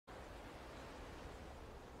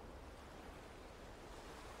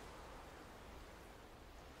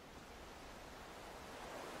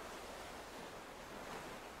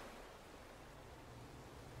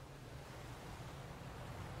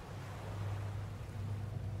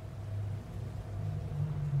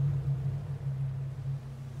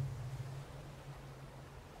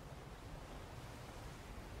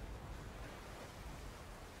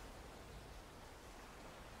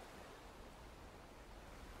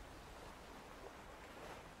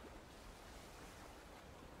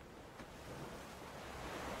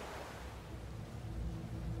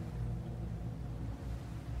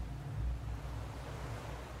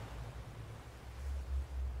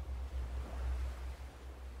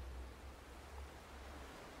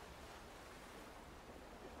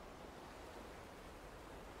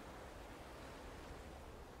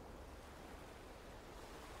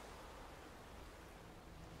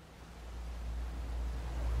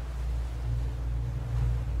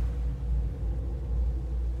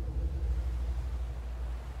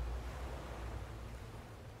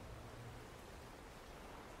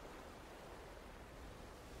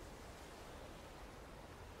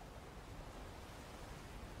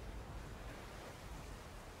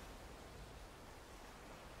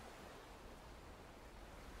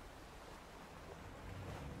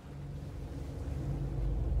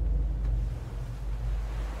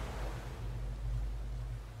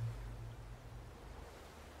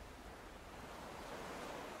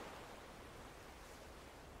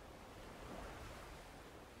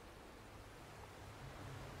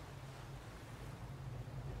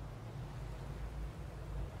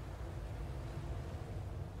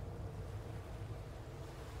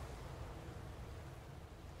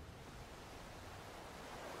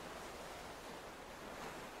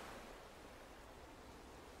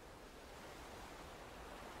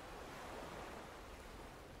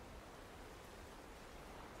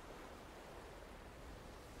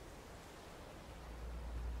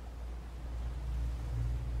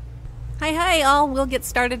Hi, hi, all. We'll get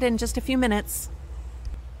started in just a few minutes.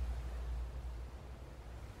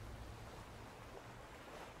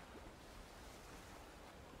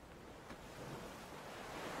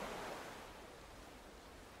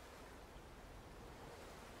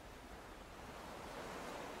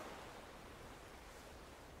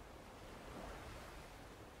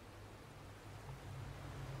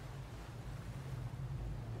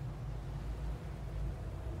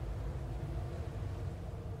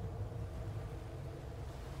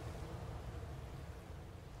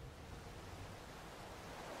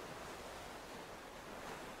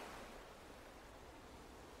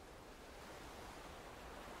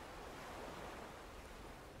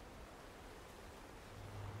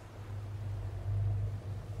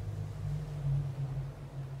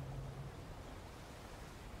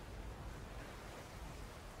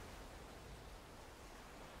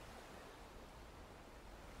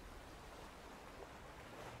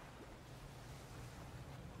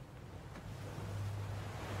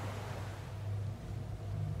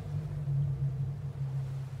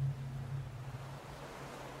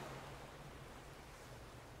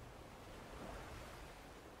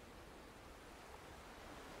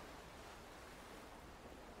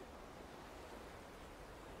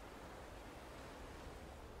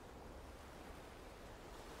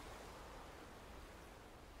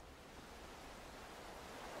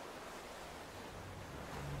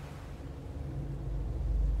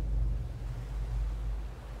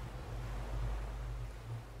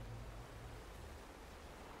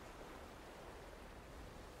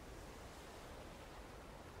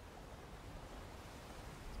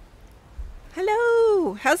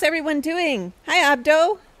 Hello! How's everyone doing? Hi,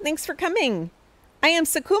 Abdo. Thanks for coming. I am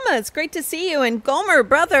Sakuma. It's great to see you. And Gomer,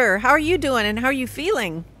 brother, how are you doing and how are you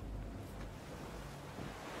feeling?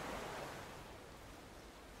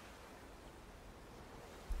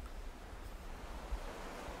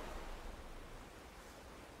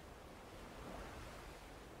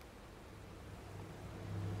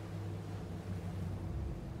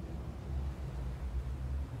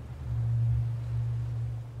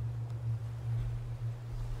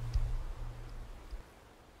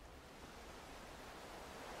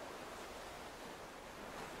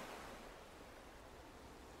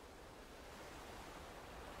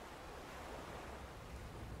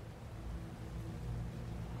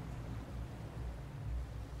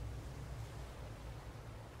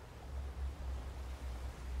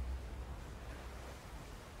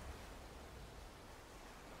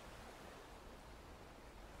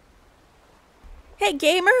 Hey,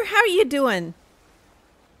 Gamer, how are you doing?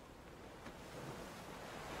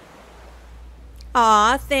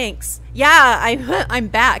 Aw, thanks. Yeah, I'm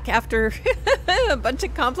back after a bunch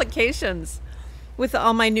of complications with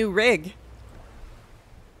all my new rig.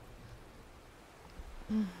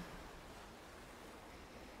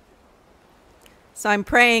 So I'm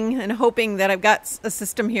praying and hoping that I've got a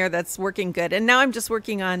system here that's working good. And now I'm just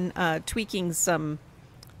working on tweaking some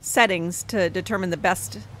settings to determine the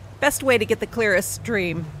best way to get the clearest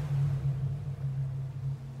stream.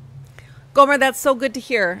 Gomer, that's so good to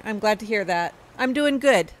hear. I'm glad to hear that. I'm doing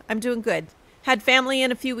good. I'm doing good. Had family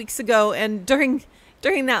in a few weeks ago, and during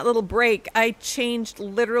that little break, I changed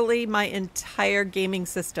literally my entire gaming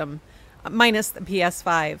system, minus the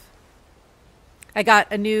PS5. I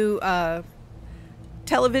got a new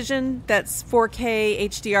television that's 4K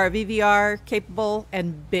HDR VVR capable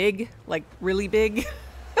and big, like really big.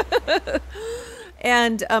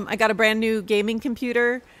 And I got a brand new gaming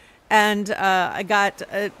computer, and I got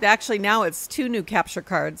actually now it's two new capture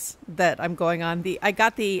cards that I'm going on. I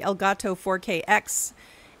got the Elgato 4KX,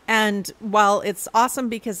 and while it's awesome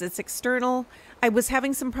because it's external, I was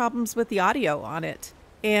having some problems with the audio on it,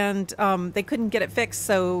 and they couldn't get it fixed.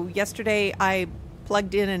 So yesterday I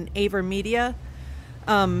plugged in an AverMedia,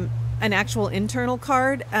 an actual internal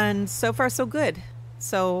card, and so far so good.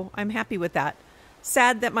 So I'm happy with that.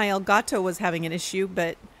 Sad that my Elgato was having an issue,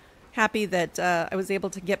 but happy that I was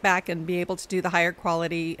able to get back and be able to do the higher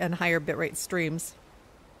quality and higher bitrate streams.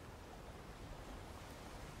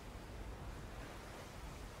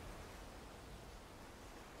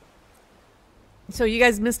 So you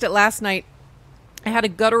guys missed it last night. I had a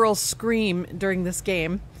guttural scream during this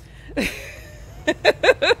game.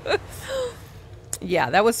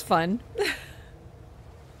 Yeah, that was fun.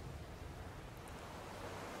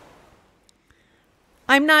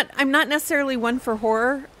 I'm not necessarily one for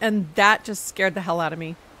horror, and that just scared the hell out of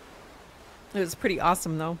me. It was pretty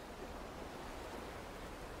awesome though.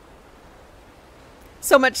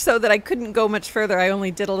 So much so that I couldn't go much further. I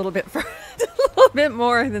only did a little bit a little bit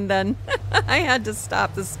more, and then I had to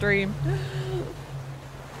stop the stream.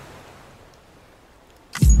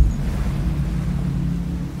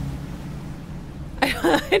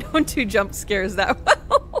 I don't do jump scares that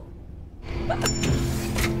well.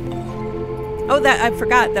 Oh, that I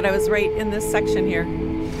forgot that I was right in this section here.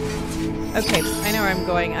 Okay, I know where I'm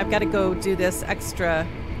going. I've got to go do this extra.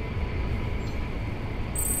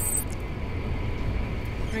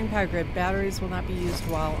 Ring power grid. Batteries will not be used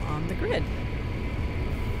while on the grid.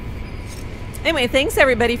 Anyway, thanks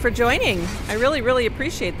everybody for joining. I really, really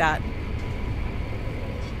appreciate that.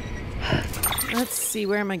 Let's see,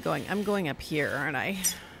 where am I going? I'm going up here, aren't I?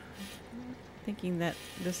 Thinking that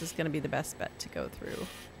this is going to be the best bet to go through.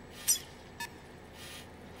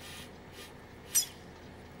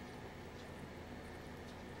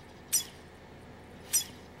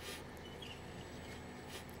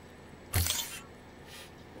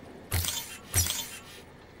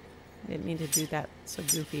 I didn't mean to do that so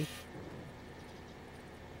goofy.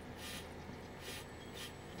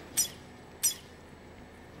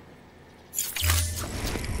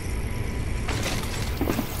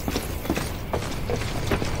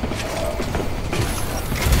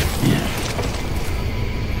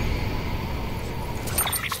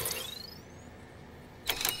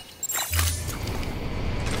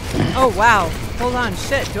 Oh, wow. Hold on.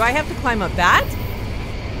 Shit. Do I have to climb up that?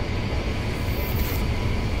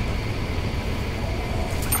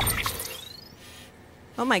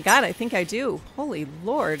 Oh my god, I think I do. Holy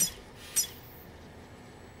Lord.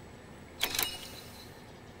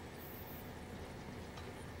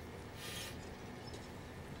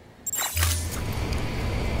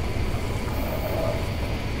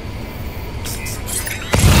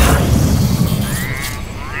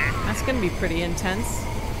 That's gonna be pretty intense.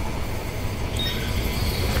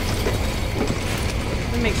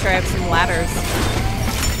 Let me make sure I have some ladders.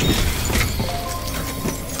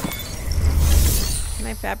 Can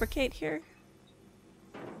I fabricate here?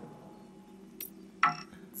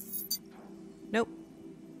 Nope.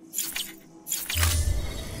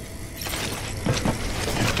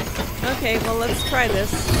 Okay, well, let's try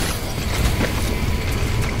this.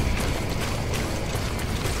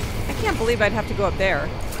 I can't believe I'd have to go up there.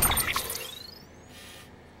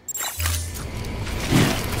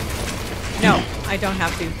 No, I don't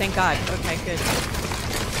have to. Thank God. Okay, good.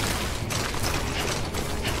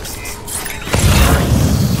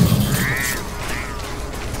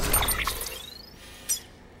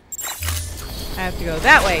 I have to go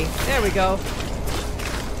that way. There we go.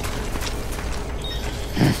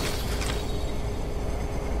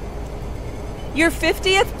 Your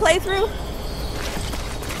 50th playthrough?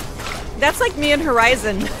 That's like me and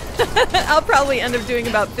Horizon. I'll probably end up doing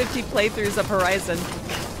about 50 playthroughs of Horizon.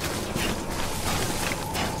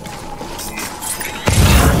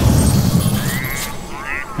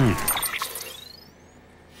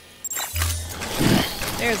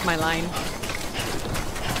 There's my line.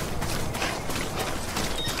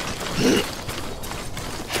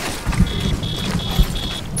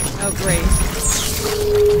 Oh, great.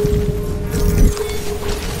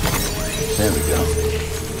 There we go.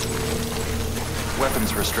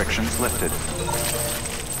 Weapons restrictions lifted.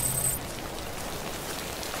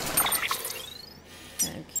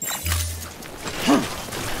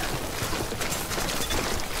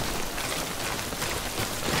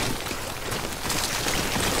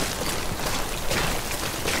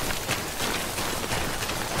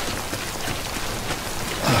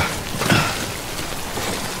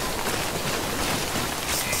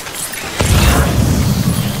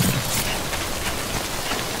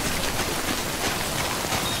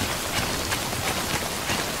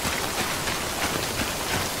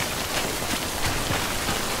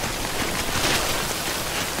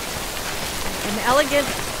 Elegant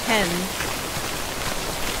pen.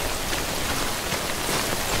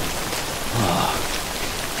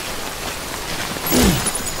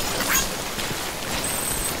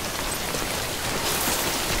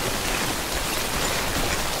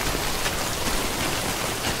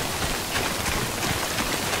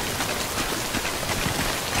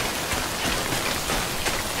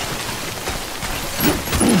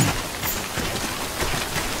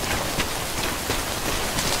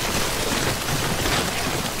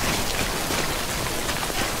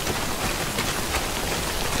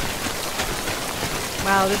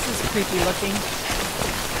 Wow, this is creepy looking.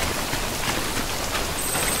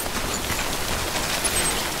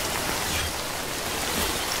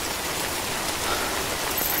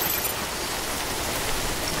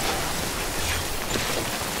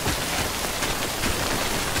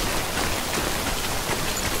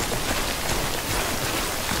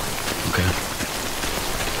 Okay.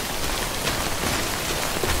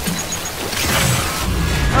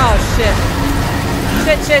 Oh, shit.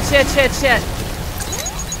 Shit.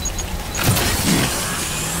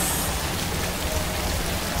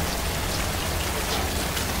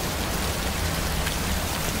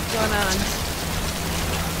 going on?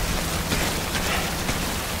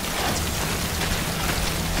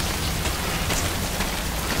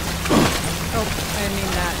 Oh, I didn't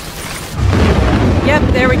mean that. Yep,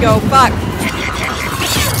 there we go. Fuck.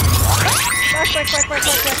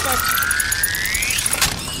 Fuck.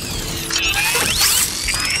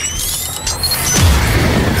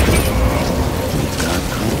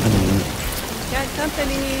 Got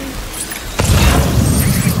company.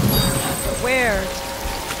 Where?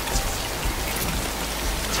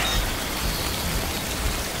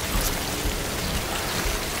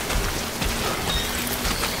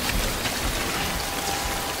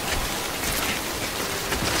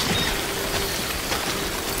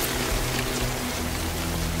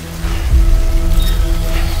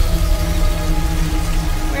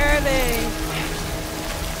 Where are they?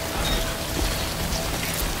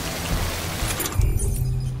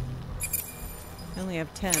 I only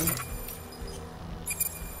have 10.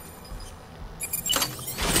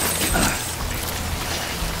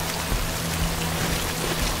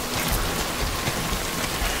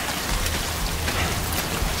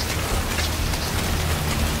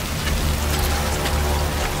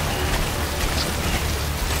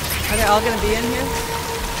 Are they all gonna be in here?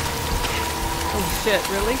 Oh shit,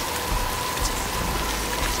 really?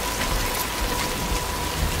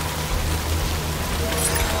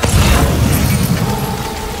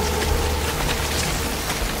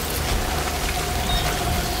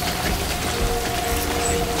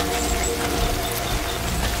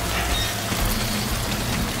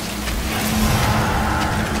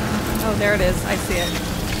 Oh, there it is. I see it.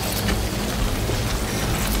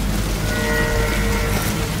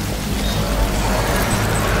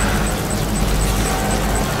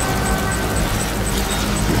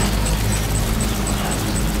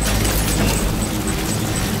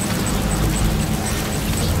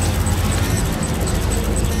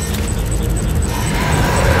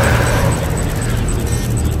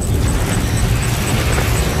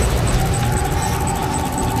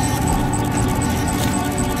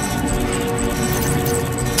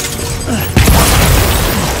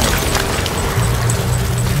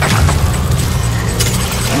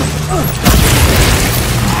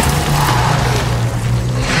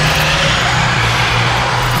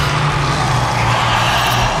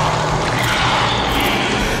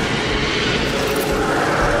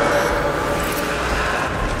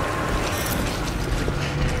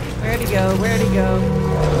 Where'd he go?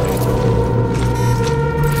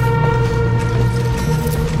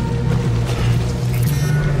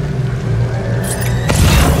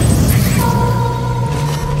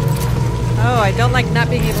 Oh, I don't like not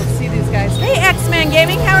being able to see these guys. Hey, X-Man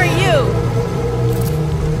Gaming, how are you?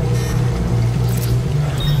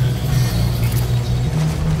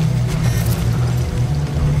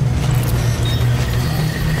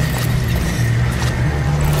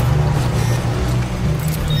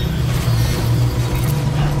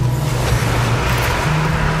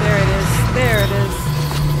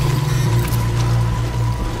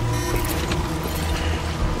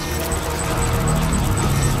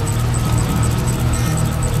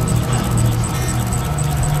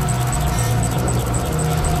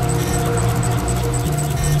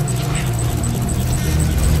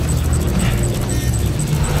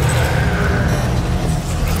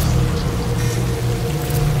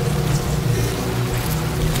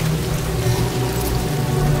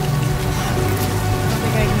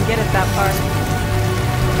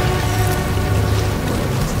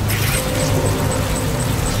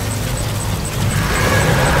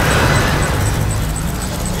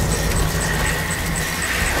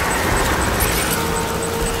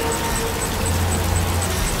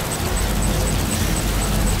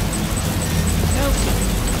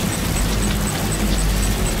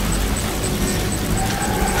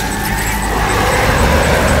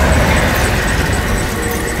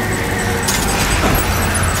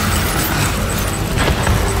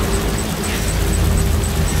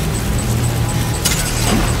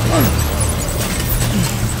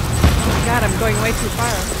 God, I'm going way too far.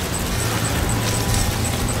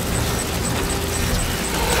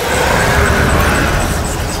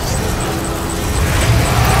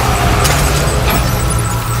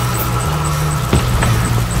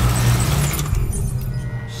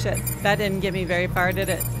 Shit, that didn't get me very far, did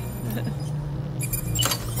it? What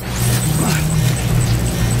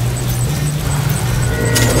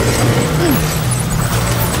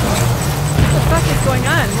the fuck is going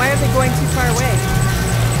on? Why are they going too far away?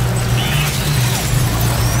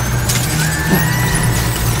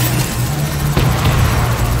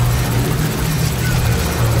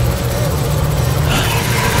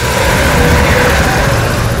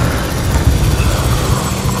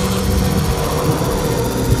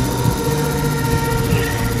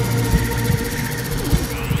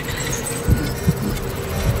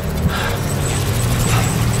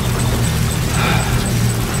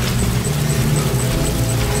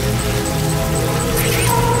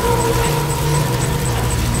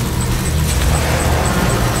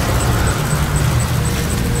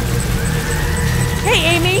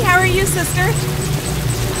 faster?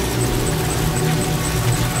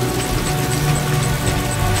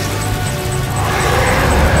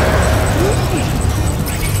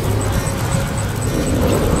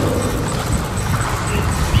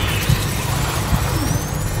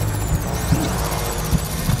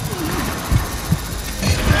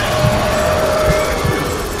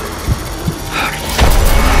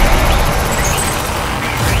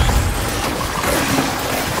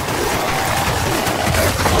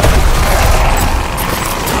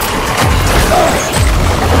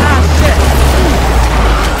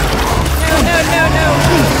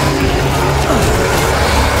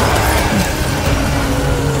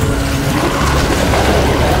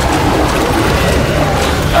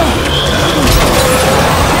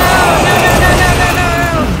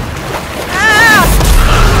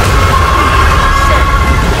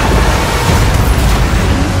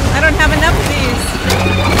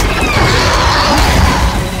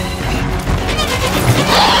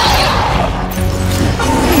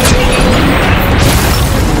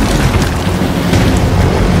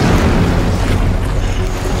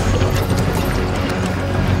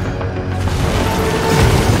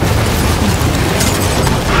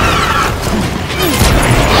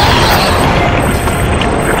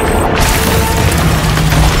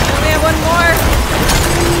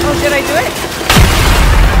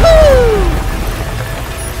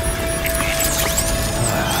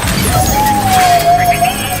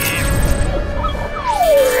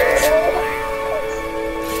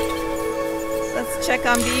 Check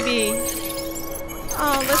on BB.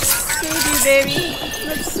 Oh, let's soothe you, baby.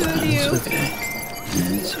 Let's soothe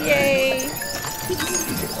you. Yay.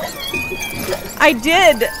 I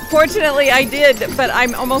did. Fortunately, I did, but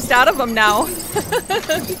I'm almost out of them now.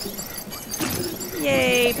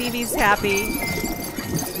 Yay, BB's happy.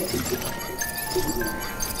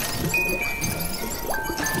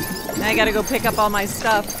 Now I gotta go pick up all my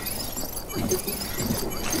stuff.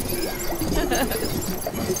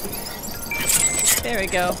 There we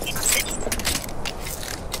go.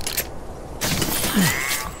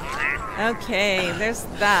 Okay, there's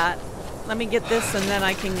that. Let me get this and then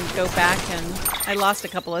I can go back and... I lost a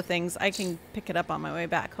couple of things. I can pick it up on my way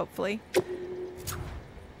back, hopefully.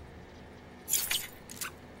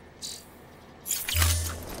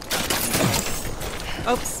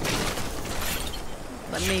 Oops.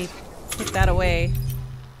 Let me put that away.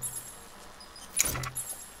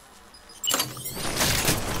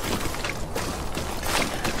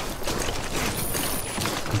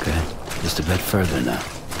 Okay, just a bit further now.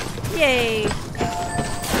 Yay! I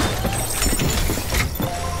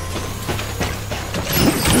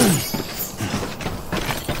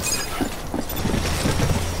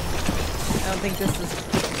don't think this is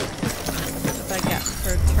what I got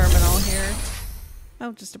for a terminal here.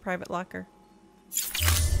 Oh, just a private locker.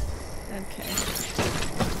 Okay.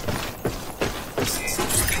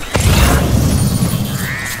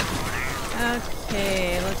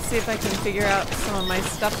 Okay, let's see if I can figure out some of my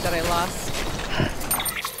stuff that I lost.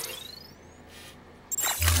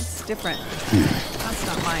 That's different. That's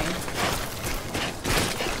not mine.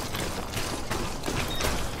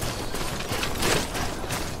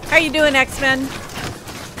 How you doing, X-Men?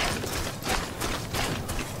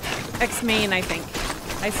 X-Main, I think.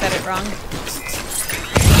 I said it wrong.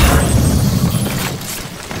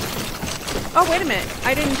 Oh, wait a minute.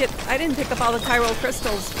 I didn't pick up all the chiral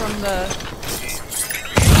crystals from the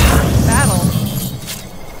battle.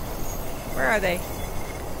 Where are they?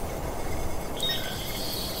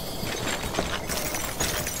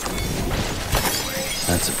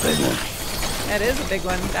 That's a big one. That is a big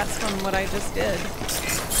one. That's from what I just did.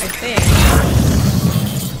 I think.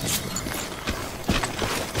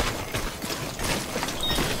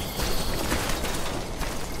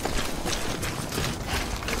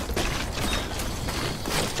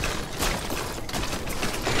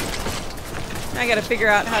 I gotta figure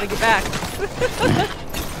out how to get back.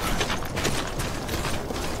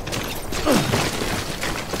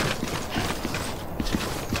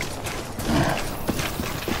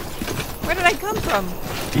 Where did I come from?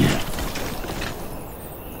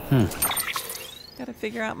 Gotta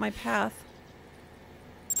figure out my path.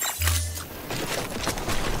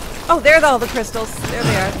 Oh, there's all the crystals. There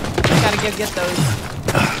they are. Gotta go get those.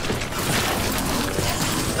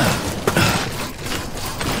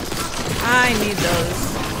 I need those.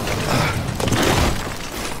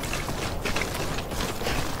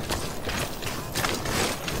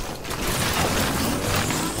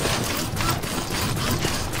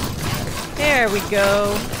 There we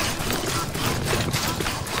go.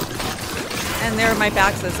 And there are my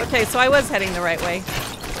boxes. Okay, so I was heading the right way.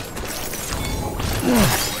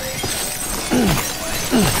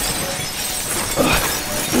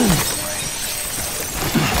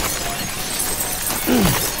 Get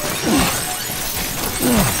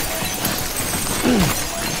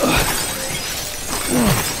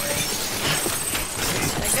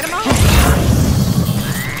him all.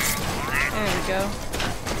 There we go.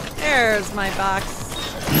 There's my box.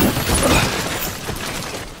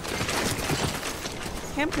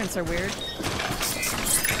 Handprints are weird.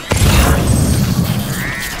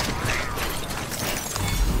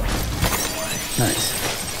 Nice.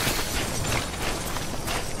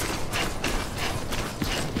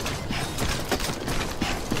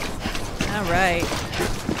 All right.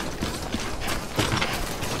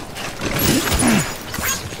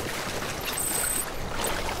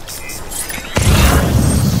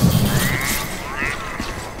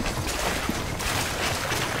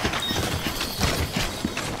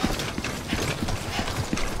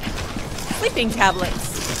 Sleeping tablets.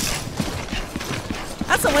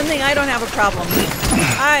 That's the one thing I don't have a problem with.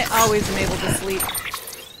 I always am able to sleep.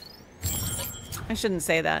 I shouldn't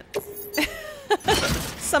say that.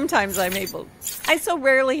 Sometimes I'm able. I so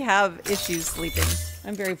rarely have issues sleeping.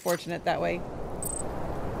 I'm very fortunate that way.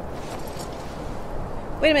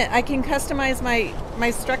 Wait a minute, I can customize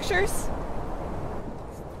my structures?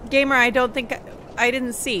 Gamer, I don't think I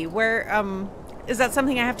didn't see. Where is that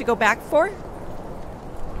something I have to go back for?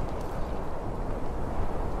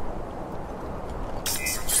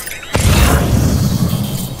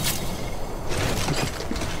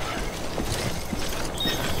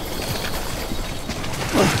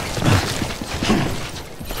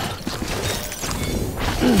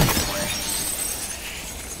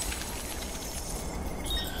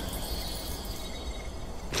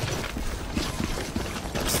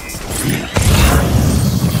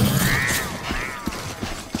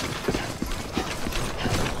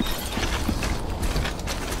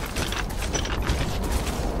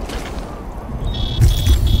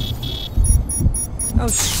 Oh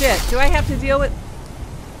shit, do I have to deal with...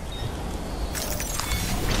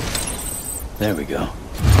 There we go.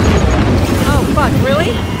 Oh fuck, really?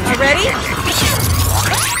 Already?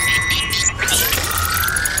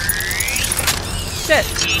 Shit.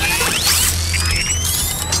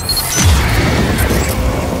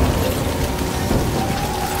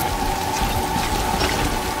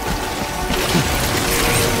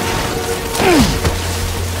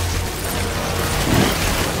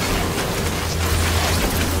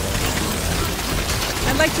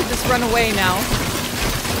 I'd like to just run away now.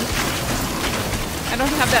 I don't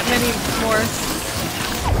have that many more.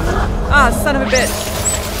 Ah, son of a bitch.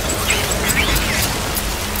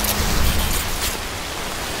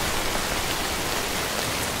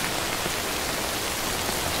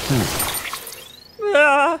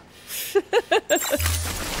 Ah.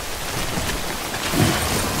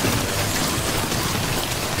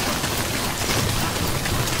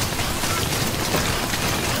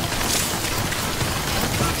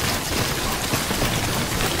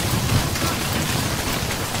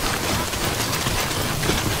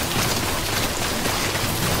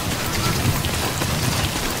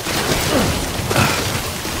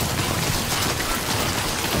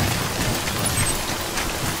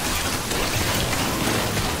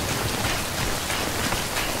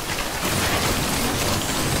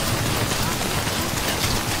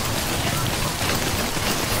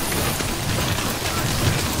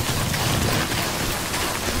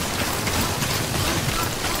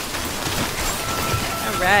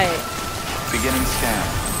 Right. Beginning scan.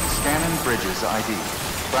 Scanning bridges ID.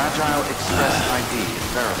 Fragile Express ID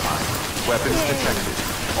verified. Weapons detected.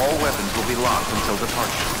 All weapons will be locked until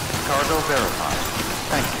departure. Cargo verified.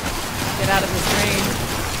 Thank you. Get out of this range.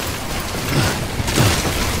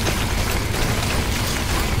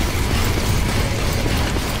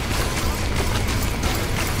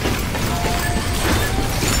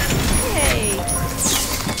 Yay.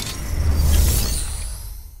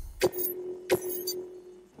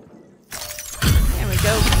 There we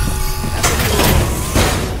go.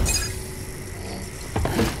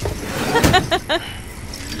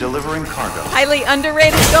 Delivering cargo. Highly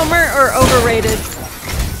underrated, Gomer, or overrated?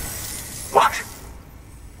 What?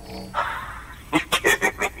 You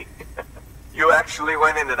kidding me? You actually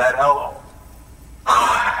went into that hellhole?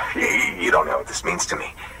 You don't know what this means to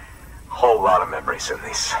me. Whole lot of memories in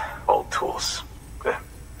these old tools. The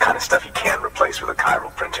kind of stuff you can't replace with a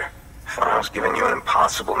chiral printer. I was giving you an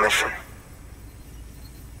impossible mission.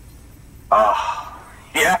 Oh,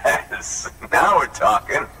 yes. Now we're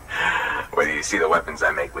talking. Wait till you see the weapons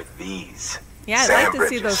I make with these. Yeah, I'd Sam like to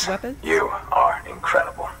see Bridges. those weapons. You are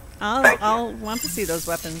incredible. I'll want to see those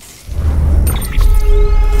weapons.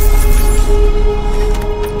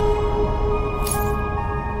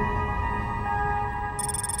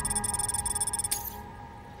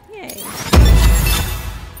 Yay.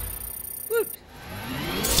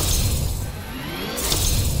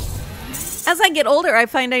 As I get older, I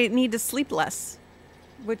find I need to sleep less,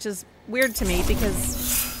 which is weird to me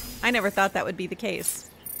because I never thought that would be the case.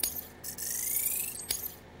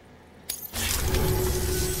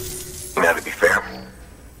 Now, to be fair,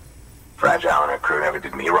 Fragile and her crew never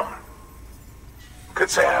did me wrong. Could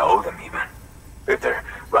say I owe them, even. If they're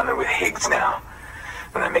running with Higgs now,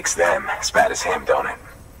 and that makes them as bad as him, don't it?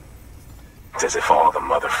 It's as if all the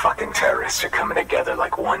motherfucking terrorists are coming together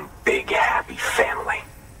like one big, happy family.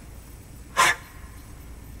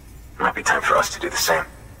 Might be time for us to do the same.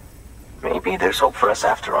 Maybe there's hope for us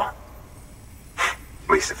after all. At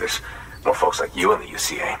least if there's more folks like you in the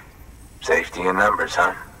UCA. Safety in numbers,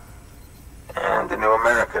 huh? And the new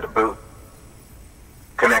America to boot.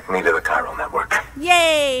 Connect me to the chiral network.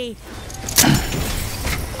 Yay!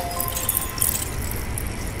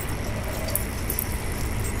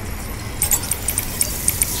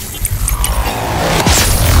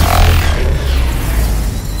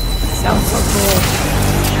 Sounds so cool.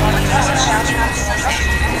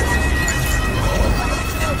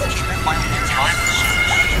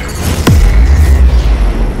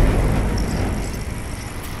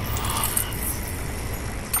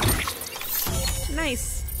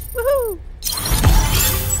 Nice. Woohoo!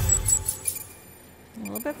 A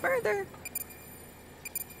little bit further.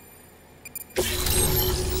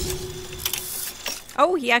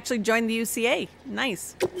 Oh, he actually joined the UCA.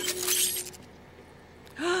 Nice.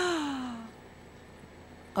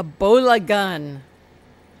 A bola gun.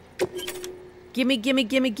 Gimme, gimme,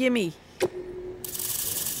 gimme, gimme.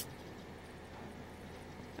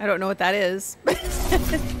 I don't know what that is.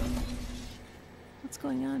 What's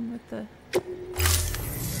going on with the...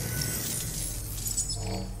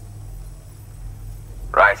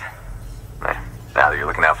 Right. Now that you're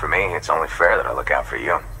looking out for me, it's only fair that I look out for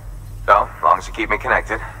you. So, as long as you keep me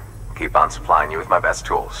connected, I'll keep on supplying you with my best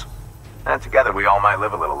tools. And together we all might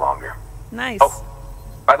live a little longer. Nice. Oh,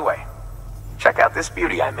 by the way, check out this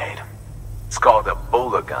beauty I made. It's called a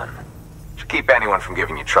bola gun. Should keep anyone from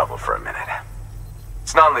giving you trouble for a minute.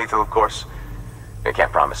 It's non-lethal, of course. I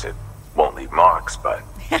can't promise it won't leave marks, but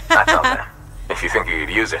I tell them, if you think you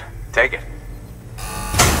could use it, take it.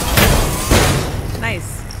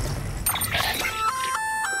 Nice.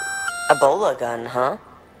 A bola gun, huh?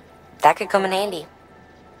 That could come in handy.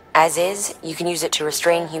 As is, you can use it to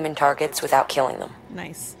restrain human targets without killing them.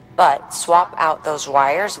 Nice. But swap out those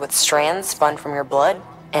wires with strands spun from your blood,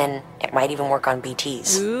 and it might even work on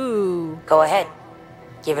BTs. Ooh. Go ahead.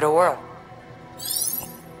 Give it a whirl.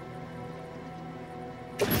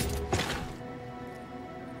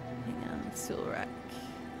 Hang on, Soul Rack.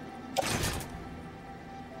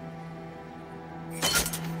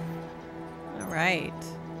 All right.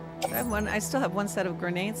 I still have one set of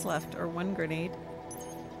grenades left, or one grenade.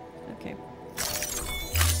 Okay.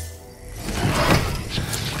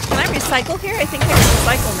 Can I recycle here? I think I can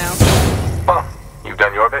recycle now. Well, you've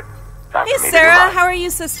done your bit. Time Hey, for me to do Sarah. mine. How are you,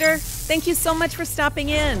 sister? Thank you so much for stopping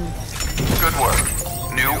in. Good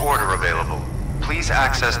work. New order available. Please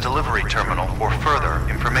access delivery terminal for further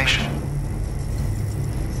information.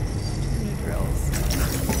 New drills.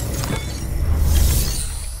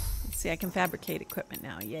 Let's see, I can fabricate equipment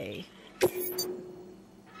now. Yay.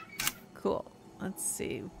 Cool. Let's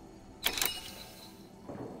see.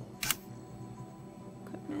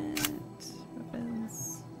 Equipment,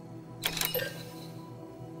 weapons.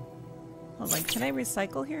 Hold on, can I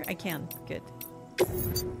recycle here? I can. Good.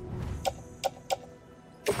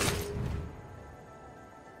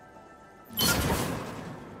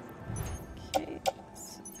 Okay.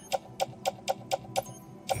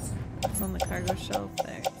 It's on the cargo shelf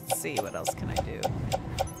there. Let's see, what else can I do?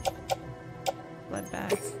 Blood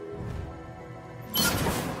bag.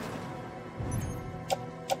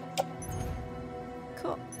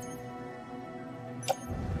 Cool.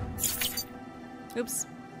 Oops.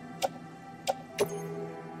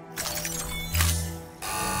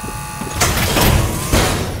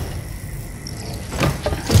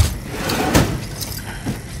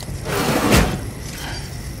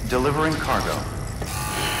 Delivering cargo.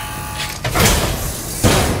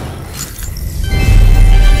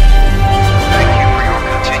 Thank you for your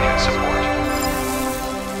continued support.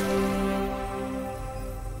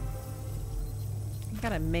 I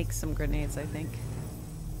gotta make some grenades, I think.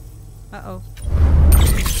 Uh-oh.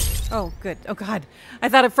 Oh, good. Oh, God. I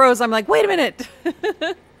thought it froze. I'm like, wait a minute.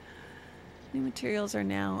 New materials are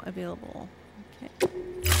now available. Okay.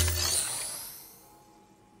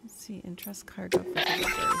 Let's see. Entrust cargo for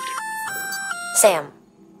delivery. Sam,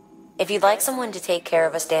 if you'd like someone to take care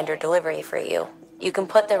of a standard delivery for you, you can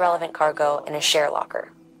put the relevant cargo in a share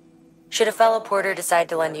locker. Should a fellow porter decide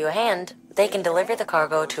to lend you a hand, They can deliver the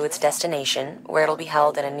cargo to its destination, where it'll be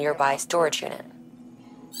held in a nearby storage unit.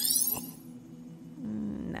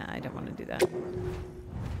 Nah, I don't want to do that.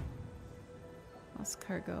 Lost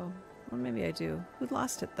cargo. Well, maybe I do. Who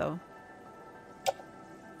lost it, though?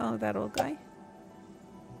 Oh, that old guy?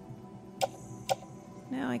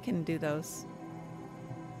 No, I can do those.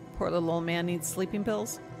 Poor little old man needs sleeping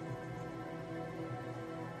pills.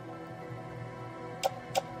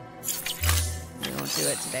 We won't do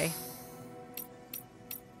it today.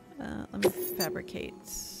 Let me fabricate.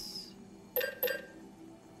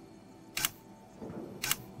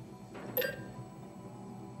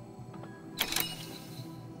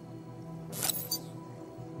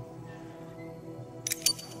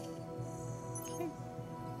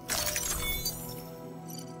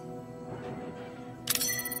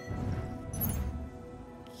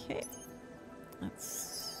 Okay.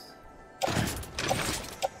 Let's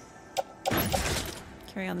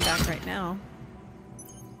carry on the back right now.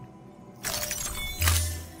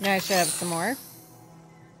 Now I should have some more.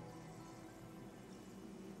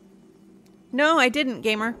 No, I didn't,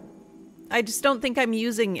 gamer. I just don't think I'm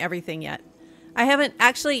using everything yet. I haven't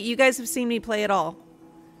actually. You guys have seen me play it all.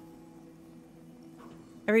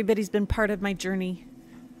 Everybody's been part of my journey.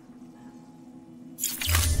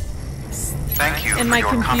 Thank you And for my your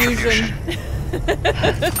confusion.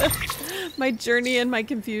 contribution. My journey and my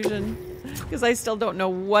confusion. Because I still don't know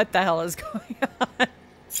what the hell is going on.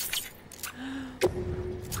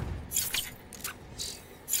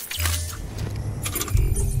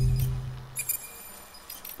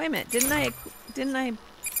 Wait a minute, didn't I?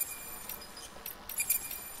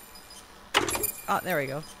 Oh, there we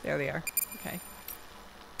go. There they are. Okay.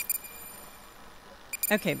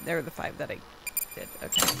 Okay, there are the 5 that I did.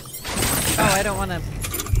 Okay. Oh, I don't want to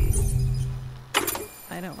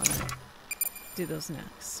do those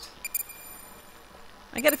next.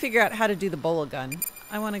 I gotta figure out how to do the bola gun.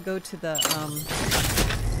 I want to go to the,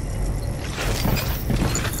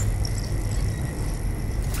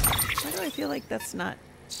 why do I feel like that's not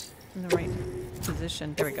in the right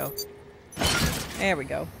position? There we go. There we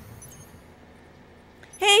go.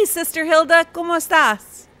 Hey, Sister Hilda, ¿cómo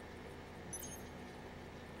estás?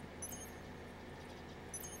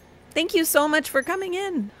 Thank you so much for coming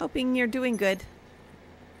in. Hoping you're doing good.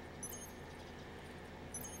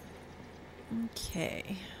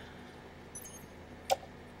 Okay.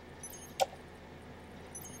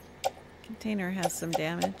 Container has some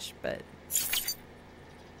damage, but...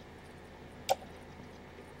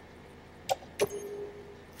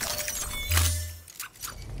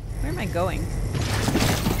 Where am I going?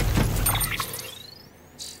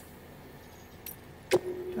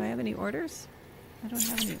 Do I have any orders? I don't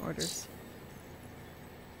have any orders.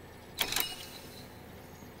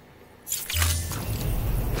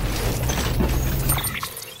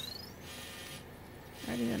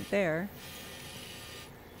 Already went there.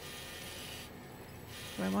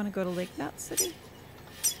 Do I want to go to Lake Knot City?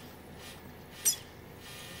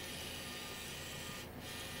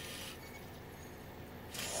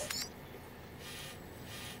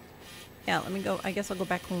 Yeah, let me go. I guess I'll go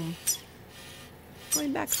back home.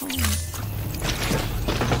 Going back home.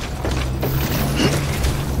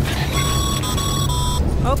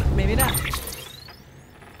 Oh, maybe not.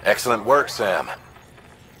 Excellent work, Sam.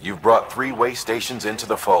 You've brought 3 way stations into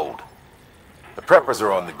the fold. The preppers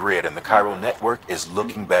are on the grid, and the Chiral network is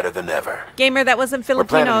looking better than ever. Gamer, that wasn't We're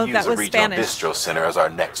planning Filipino, to use that the was regional Spanish. distro center as our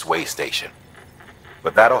next way station.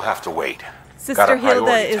 But that'll have to wait. Got Sister a Hilda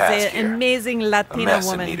priority is task an here. amazing A Latina mess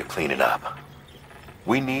in woman. need of cleaning up.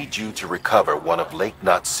 We need you to recover one of Lake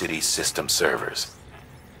Knot City's system servers.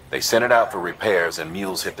 They sent it out for repairs, and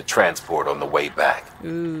mules hit the transport on the way back.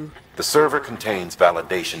 Ooh. The server contains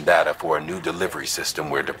validation data for a new delivery system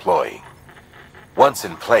we're deploying. Once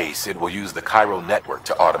in place, it will use the Chiral network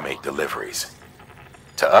to automate deliveries.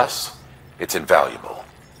 To us, it's invaluable.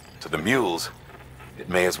 To the mules, it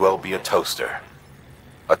may as well be a toaster.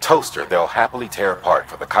 A toaster they'll happily tear apart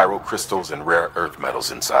for the Chiral crystals and rare earth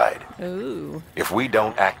metals inside. Ooh. If we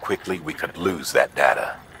don't act quickly, we could lose that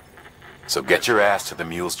data. So get your ass to the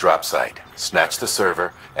mule's drop site, snatch the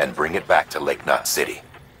server, and bring it back to Lake Knot City.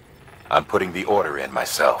 I'm putting the order in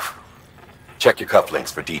myself. Check your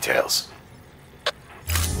cufflinks for details.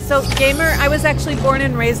 So, Gamer, I was actually born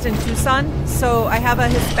and raised in Tucson, so I have a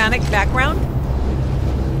Hispanic background.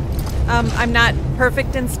 I'm not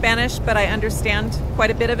perfect in Spanish, but I understand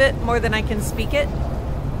quite a bit of it, more than I can speak it.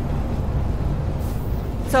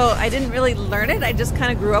 So I didn't really learn it, I just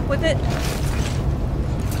kind of grew up with it.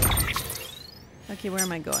 Okay, where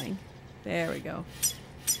am I going? There we go.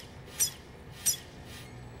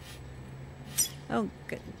 Oh,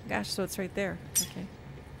 gosh, so it's right there. Okay.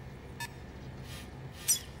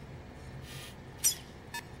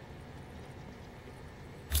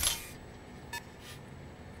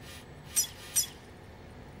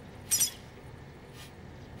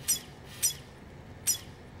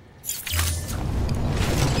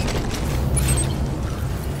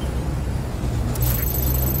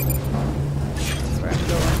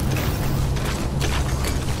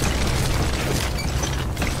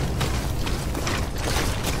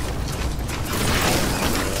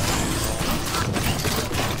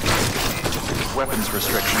 weapons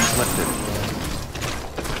restrictions lifted.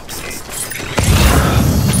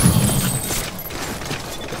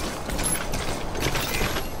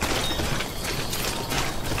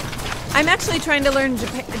 I'm actually trying to learn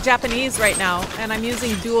Japanese right now, and I'm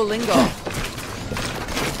using Duolingo.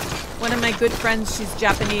 One of my good friends, she's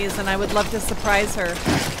Japanese, and I would love to surprise her.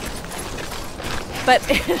 But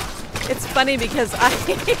it's funny because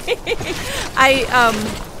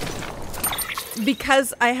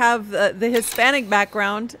because I have the Hispanic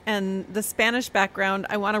background and the Spanish background,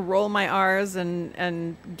 I want to roll my R's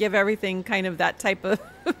and give everything kind of that type of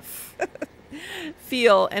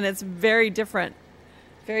feel, and it's very different.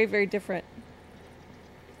 Very, very different.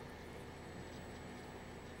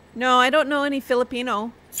 No, I don't know any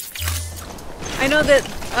Filipino. I know that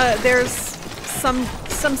there's some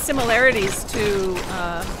similarities to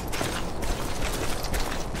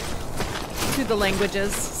the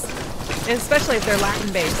languages, especially if they're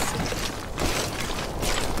Latin based.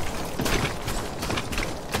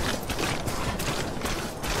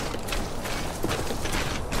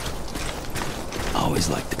 Always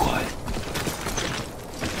like the quiet.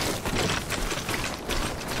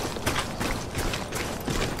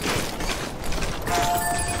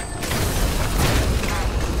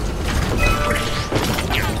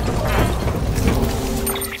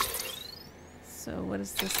 So what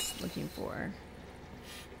is this looking for?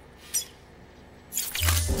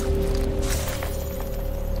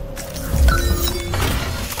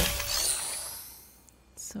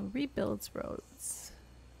 So rebuilds roads.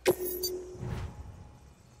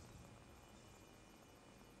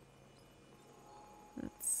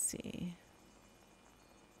 Let's see.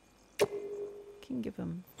 Can give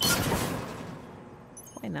him.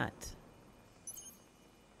 Why not?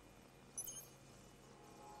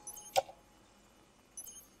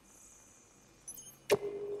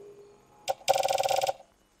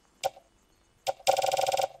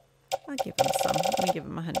 I'll give him some. Let me give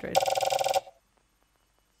him 100.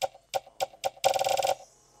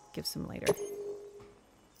 Give some later.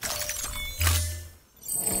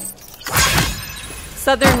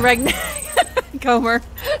 Southern Regna Comer.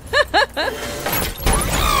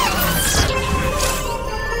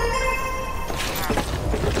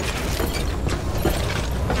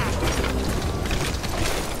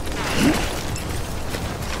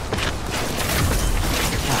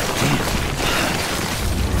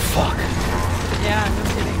 Fuck. Yeah, no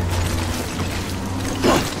kidding.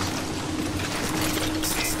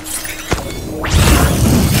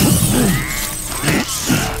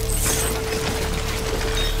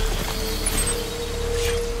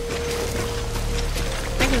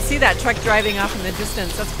 I can see that truck driving off in the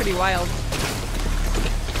distance. That's pretty wild.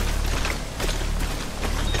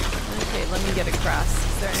 Okay, let me get across.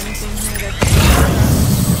 Is there anything here that I can get across?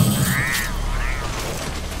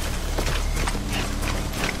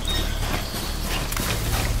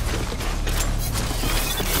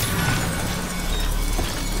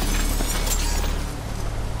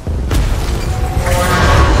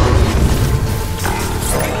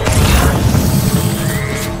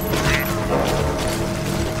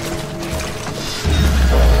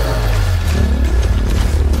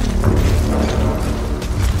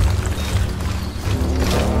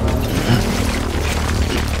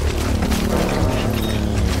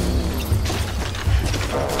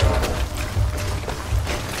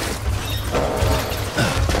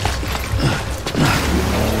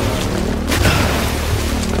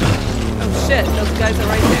 Shit, those guys are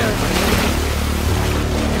right there.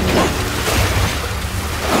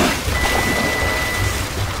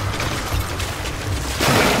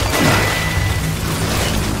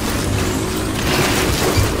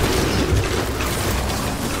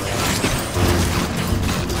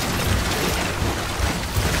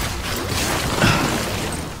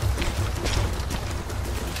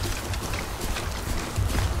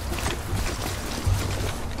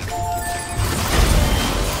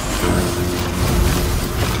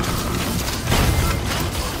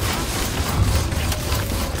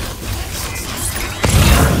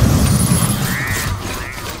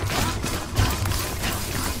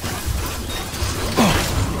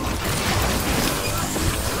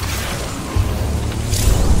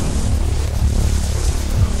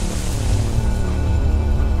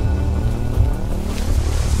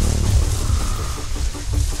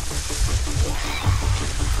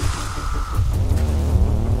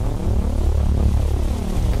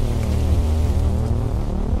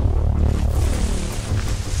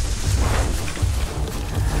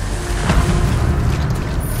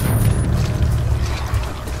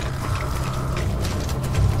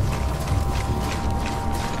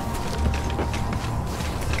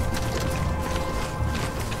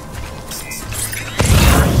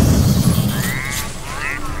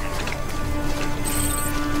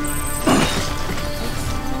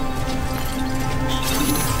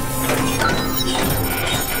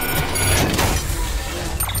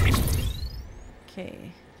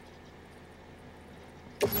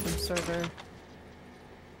 server.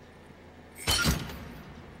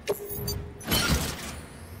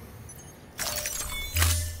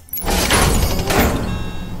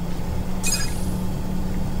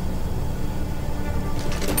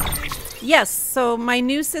 Yes, so my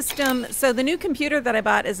new system, so the new computer that I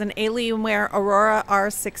bought is an Alienware Aurora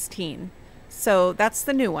R16. So that's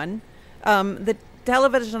the new one. The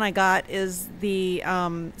television I got is the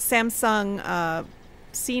Samsung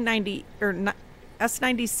C90 or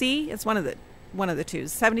S90C. It's one of the two,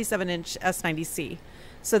 77-inch S90C.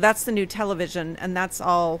 So that's the new television, and that's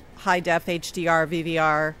all high def HDR,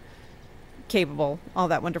 VVR capable, all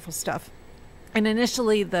that wonderful stuff. And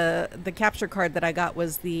initially, the capture card that I got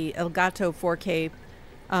was the Elgato 4K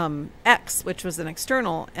X, which was an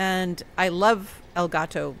external. And I love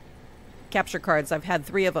Elgato capture cards. I've had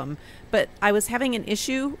 3 of them. But I was having an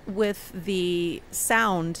issue with the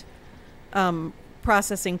sound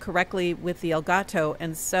processing correctly with the Elgato.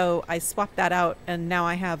 And so I swapped that out. And now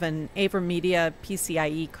I have an AverMedia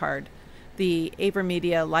PCIe card. The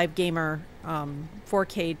AverMedia Live Gamer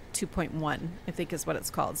 4K 2.1, I think is what it's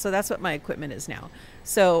called. So that's what my equipment is now.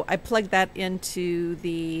 So I plugged that into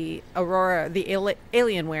the Aurora, the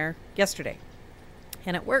Alienware yesterday,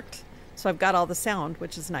 and it worked. So I've got all the sound,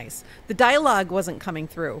 which is nice. The dialogue wasn't coming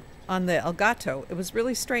through on the Elgato. It was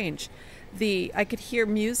really strange. I could hear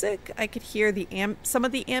music, I could hear some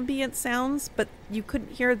of the ambient sounds, but you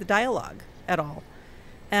couldn't hear the dialogue at all.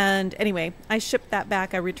 And anyway, I shipped that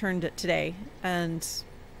back. I returned it today, and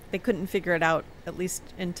they couldn't figure it out, at least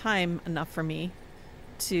in time enough for me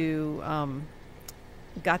to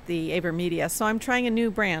got the AverMedia. So I'm trying a new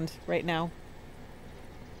brand right now.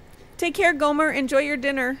 Take care, Gomer. Enjoy your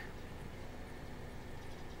dinner.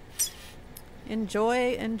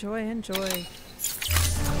 Enjoy, enjoy, enjoy.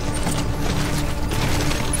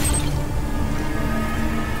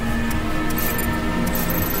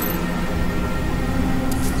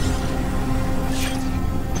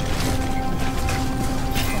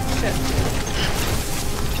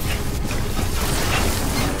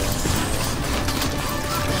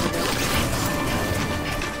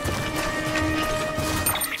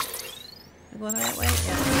 Going the right way? Yeah.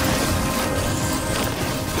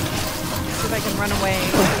 See if I can run away.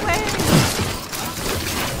 Run away!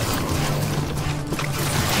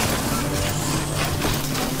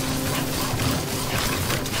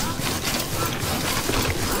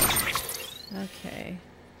 Okay.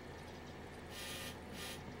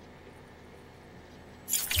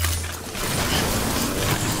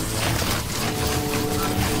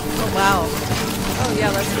 Oh, wow. Oh,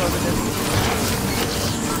 yeah, let's go over this.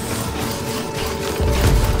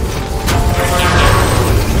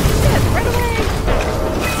 Right away!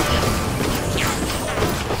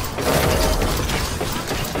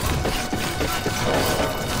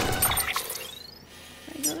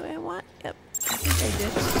 Did I go the way I want? Yep, I think I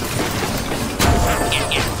did.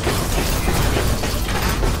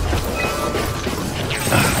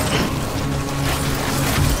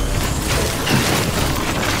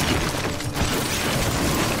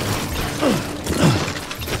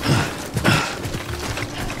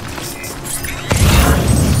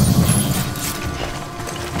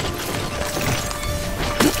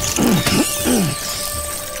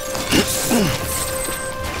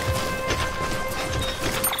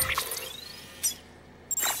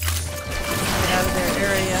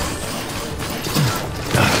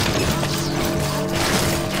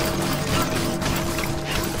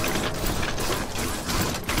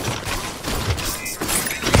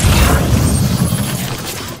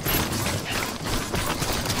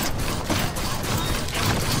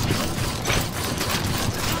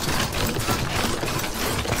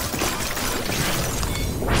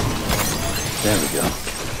 There we go.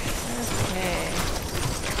 Okay.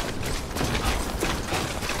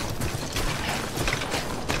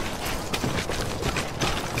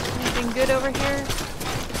 Anything good over here?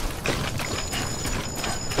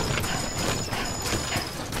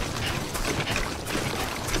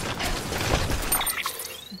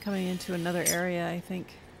 I'm coming into another area, I think.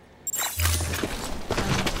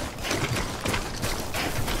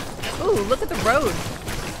 Ooh, look at the road.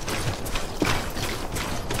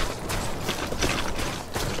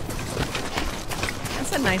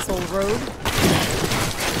 That's a nice old road.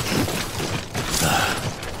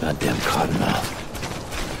 Goddamn cottonmouth.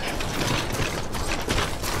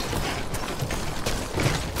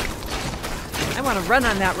 I want to run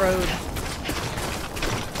on that road.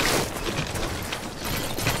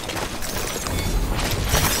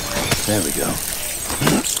 There we go.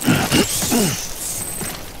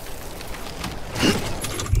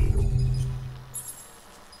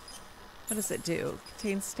 What does it do?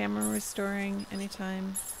 Contains stamina restoring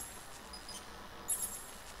anytime.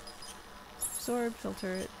 Absorb,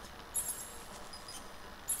 filter it.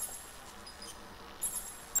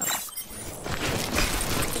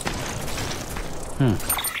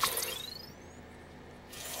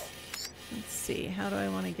 Let's see, how do I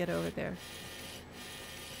want to get over there?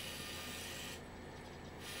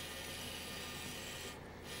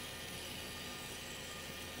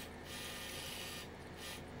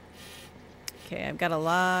 Okay, I've got a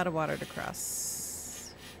lot of water to cross.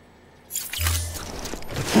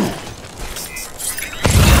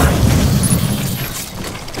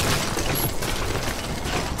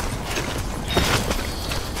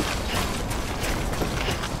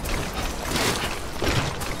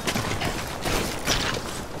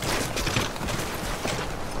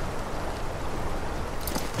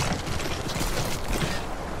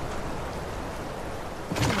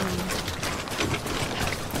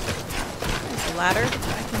 Ladder.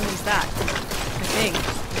 I can use that. I think.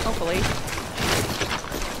 Hopefully.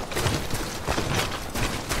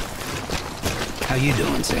 How you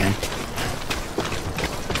doing, Sam?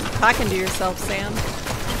 Talking to yourself, Sam.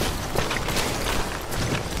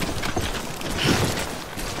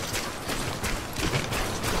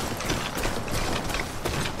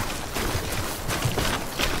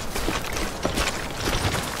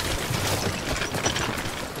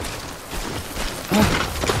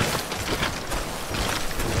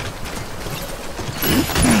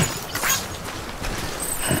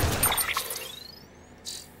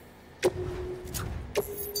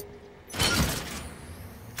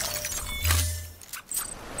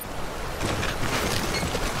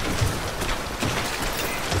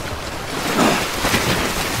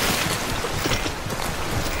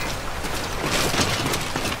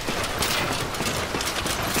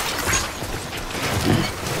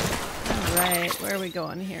 Where are we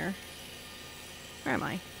going here? Where am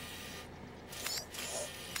I?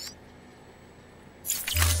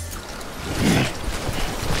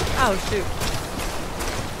 Oh, shoot.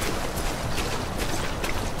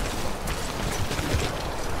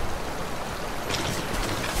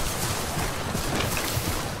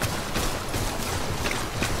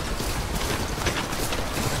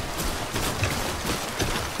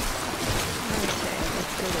 Okay,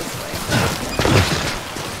 let's go this way.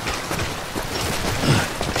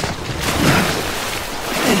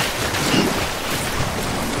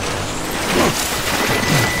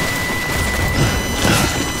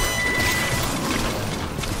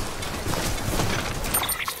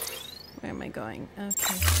 Going.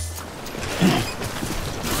 Okay.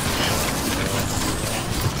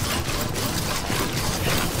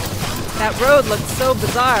 That road looks so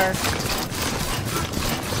bizarre.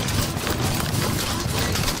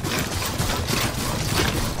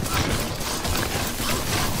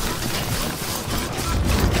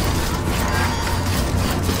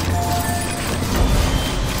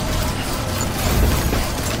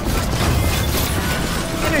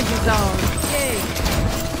 Energy zone. Yay.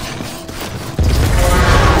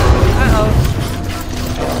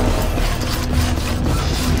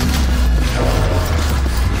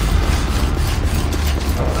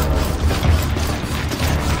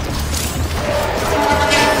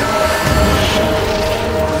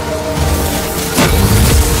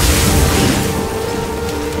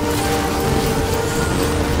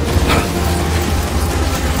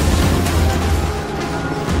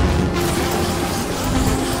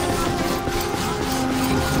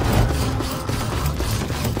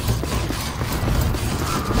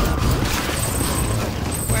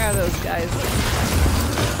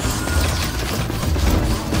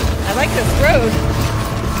 I like this road.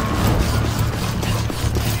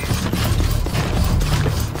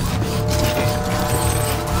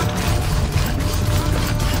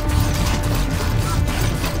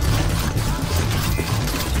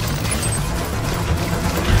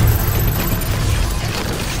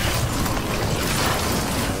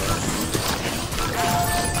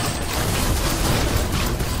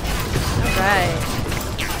 All right.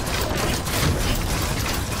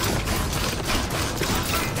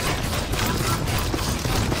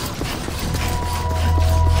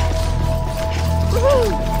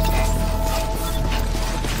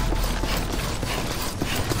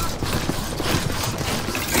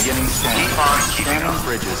 Beginning scan. Scanning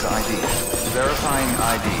bridges ID. Verifying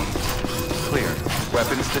ID. Clear.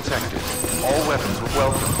 Weapons detected. All weapons are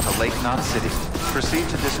welcome to Lake Knot City. Proceed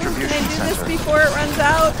to distribution Can I do center. this before it runs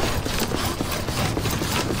out?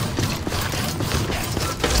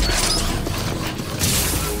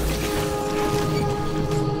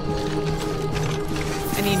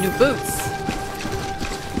 I need new boots.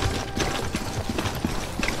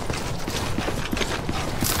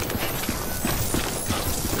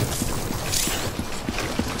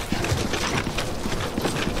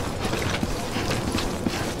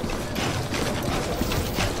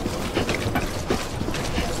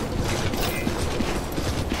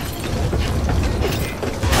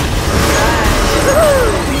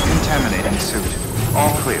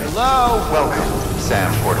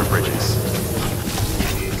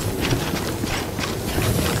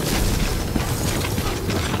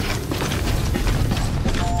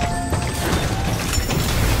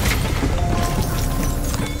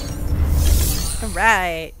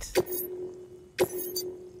 right.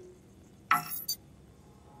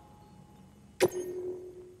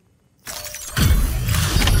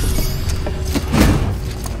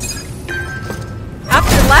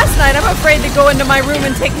 After last night, I'm afraid to go into my room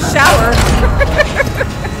and take a shower.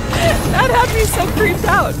 That had me so creeped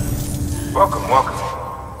out. Welcome, welcome.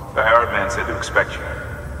 The Arab man said to expect you.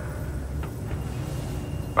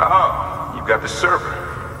 Oh, you've got the server.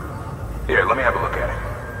 Here, let me have a look at it.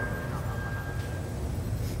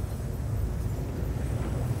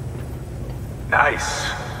 Nice.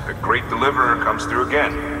 The great deliverer comes through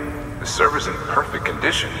again. The server's in perfect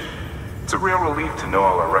condition. It's a real relief to know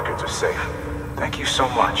all our records are safe. Thank you so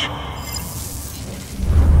much.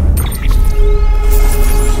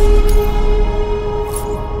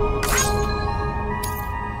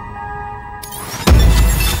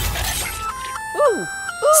 Ooh.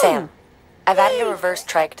 Sam, I've added a reverse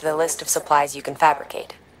trike to the list of supplies you can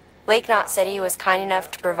fabricate. Lake Knot said he was kind enough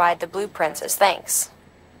to provide the blueprints as thanks.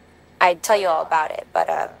 I'd tell you all about it,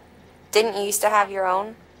 but, didn't you used to have your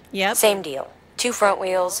own? Yep. Same deal. 2 front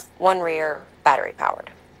wheels, 1 rear, battery powered.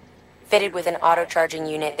 Fitted with an auto-charging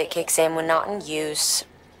unit that kicks in when not in use.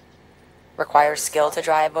 Requires skill to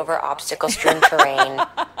drive over obstacle-strewn terrain.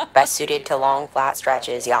 Best suited to long, flat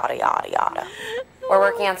stretches, yada, yada, yada. We're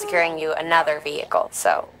working on securing you another vehicle,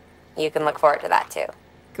 so you can look forward to that too.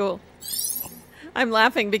 Cool. I'm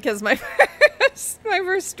laughing because my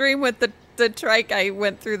first stream with the trike, I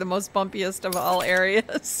went through the most bumpiest of all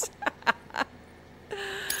areas.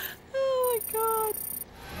 Oh my god.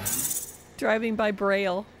 Driving by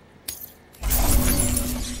Braille.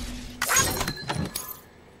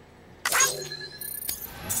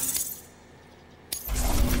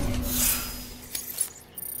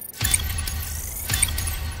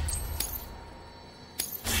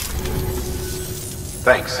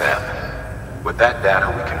 Thanks, Sam. With that data,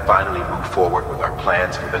 we can finally move forward with our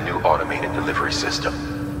plans for the new automated delivery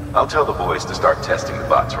system. I'll tell the boys to start testing the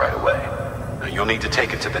bots right away. Now, you'll need to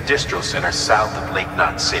take it to the distro center south of Lake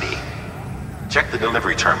Knot City. Check the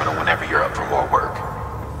delivery terminal whenever you're up for more work.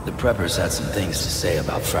 The preppers had some things to say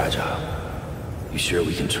about Fragile. You sure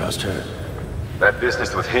we can trust her? That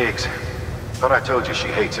business with Higgs, thought I told you she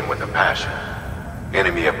hates him with a passion.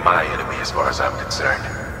 Enemy of my enemy as far as I'm concerned.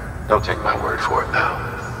 Don't take my word for it, though.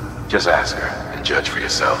 Just ask her and judge for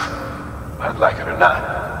yourself. I'd like it or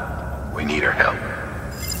not. We need her help.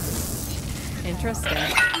 Interesting.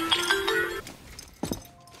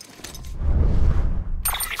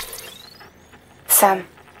 Sam,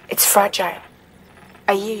 it's Fragile.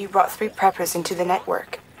 I hear you brought 3 preppers into the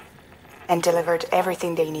network and delivered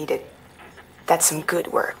everything they needed. That's some good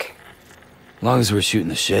work. Long as we're shooting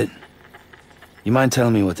the shit. You mind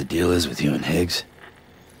telling me what the deal is with you and Higgs?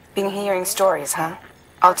 Been hearing stories, huh?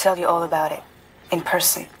 I'll tell you all about it. In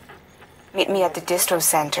person. Meet me at the distro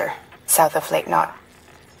center, south of Lake Knot.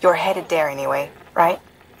 You're headed there anyway, right?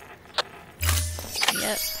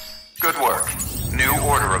 Yep. Good work. New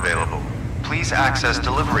order available. Please access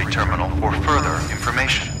delivery terminal for further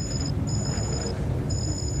information.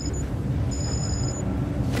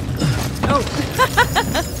 Oh.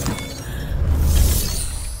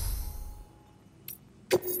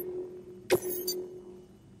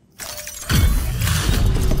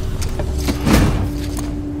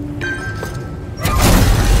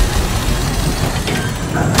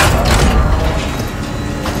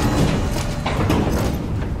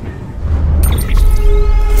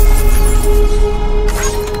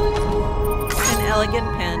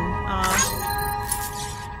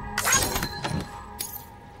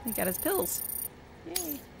 Got his pills.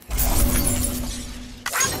 Yay.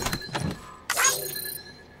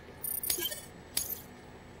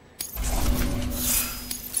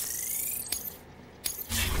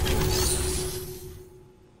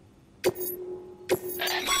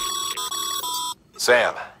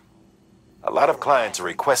 Sam, a lot of clients are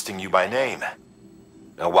requesting you by name.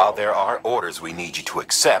 Now, while there are orders we need you to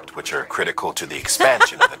accept, which are critical to the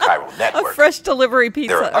expansion of the chiral network, a fresh delivery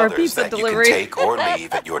pizza there are or others pizza that delivery. you can take or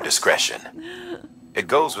leave at your discretion. It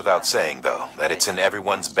goes without saying, though, that it's in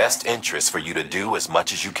everyone's best interest for you to do as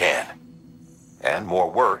much as you can. And more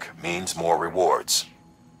work means more rewards.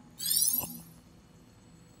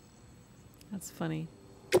 That's funny.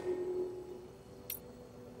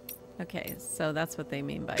 Okay, so that's what they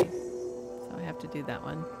mean by... So I have to do that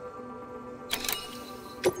one.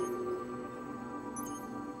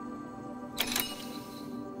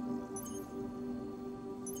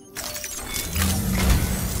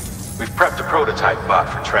 We've prepped a prototype bot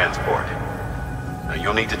for transport. Now,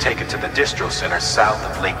 you'll need to take it to the distro center south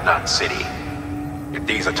of Lake Knot City. If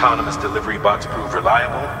these autonomous delivery bots prove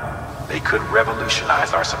reliable, They could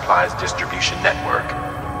revolutionize our supplies distribution network.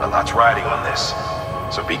 A lot's riding on this,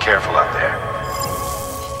 so be careful out there.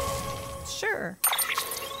 Sure.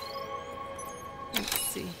 Let's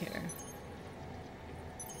see here.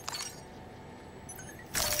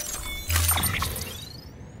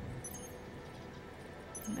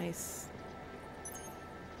 Nice.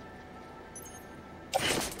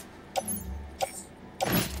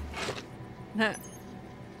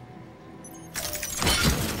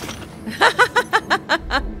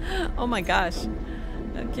 Oh my gosh.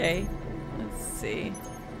 Okay. Let's see.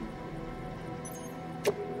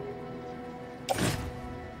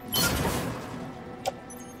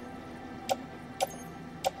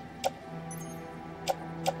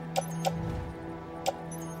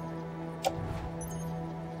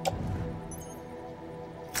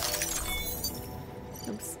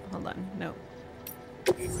 Oops, hold on. No.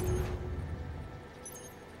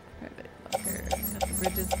 Private bunker. Got the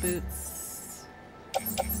Bridges boots.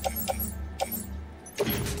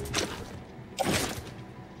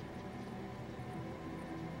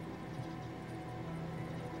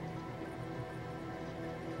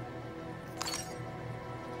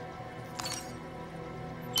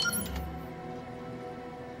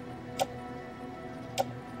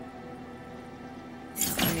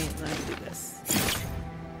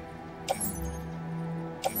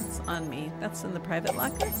 On me. That's in the private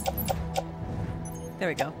locker? There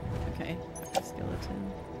we go. Okay.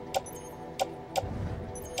 Skeleton.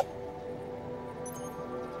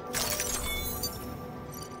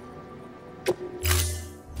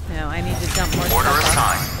 No, I need to dump more Order stuff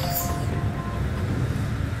assigned. off.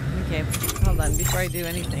 Okay, hold on. Before I do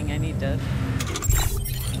anything, I need to...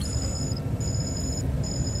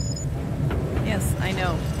 Yes, I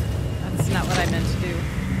know. That's not what I meant to do.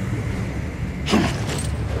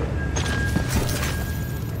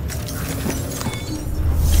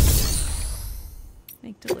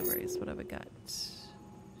 Make deliveries. What have I got?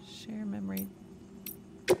 Share memory.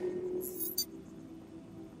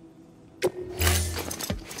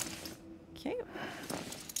 Okay.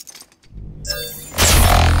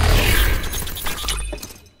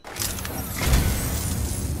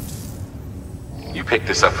 You picked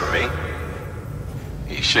this up for me?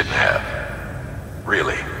 You shouldn't have.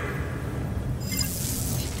 Really.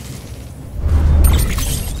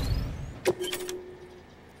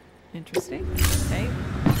 Interesting. Okay.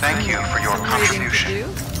 Thank you for your Some reading to contribution. do.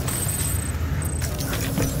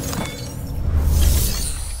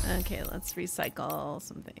 Okay, let's recycle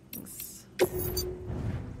some things.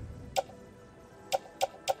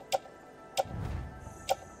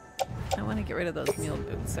 I want to get rid of those mule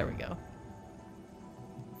boots. There we go.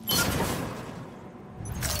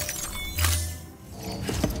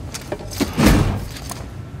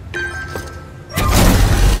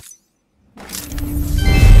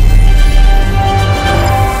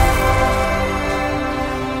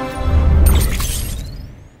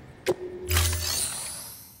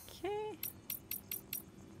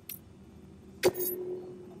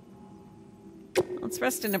 Let's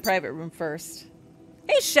rest in a private room first.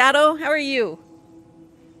 Hey, Shadow, how are you?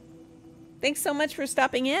 Thanks so much for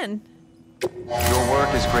stopping in. Your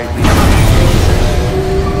work is greatly appreciated.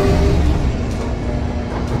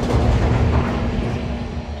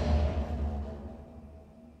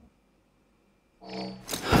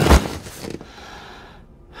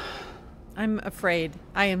 I'm afraid.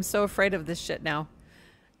 I am so afraid of this shit now.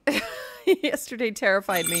 Yesterday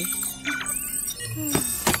terrified me.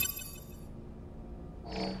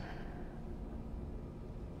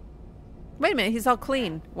 Wait a minute, he's all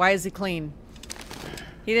clean. Why is he clean?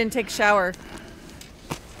 He didn't take a shower.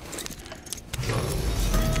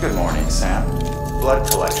 Good morning, Sam. Blood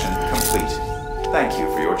collection complete. Thank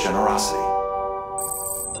you for your generosity.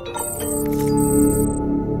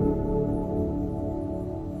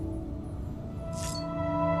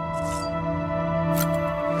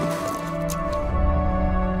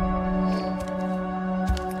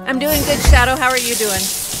 I'm doing good, Shadow. How are you doing?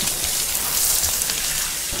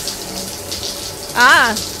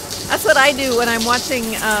 Ah, that's what I do when I'm watching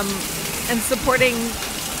and supporting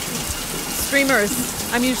streamers.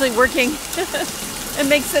 I'm usually working. It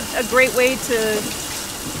makes it a great way to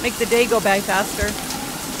make the day go by faster.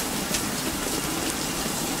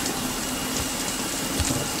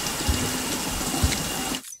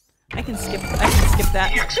 I can skip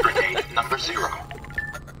that. EX grenade number 0.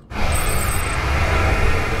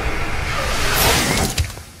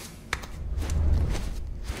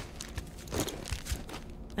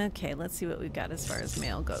 Okay, let's see what we've got as far as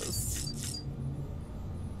mail goes.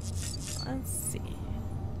 Let's see.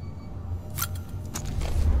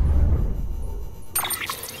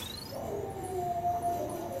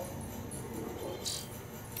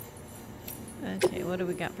 what do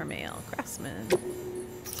we got for mail? Craftsman.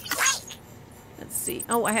 Let's see.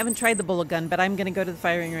 Oh, I haven't tried the bullet gun, but I'm going to go to the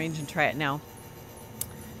firing range and try it now.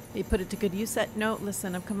 You put it to good use that note.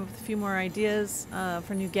 Listen, I've come up with a few more ideas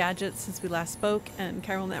for new gadgets since we last spoke, and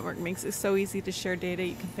Chiral Network makes it so easy to share data.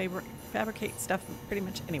 You can fabricate stuff pretty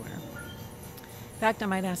much anywhere. In fact, I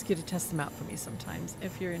might ask you to test them out for me sometimes,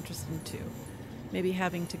 if you're interested too. Maybe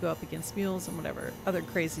having to go up against mules and whatever other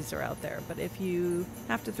crazies are out there. But if you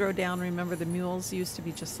have to throw down, remember the mules used to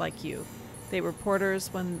be just like you. They were porters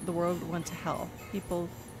when the world went to hell. People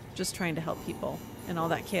just trying to help people, and all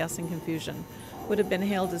that chaos and confusion would have been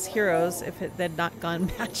hailed as heroes if it had not gone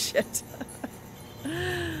batshit.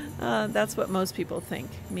 That's what most people think,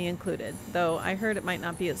 me included. Though I heard it might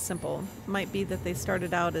not be as simple. It might be that they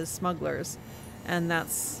started out as smugglers, and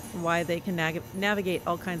that's why they can navigate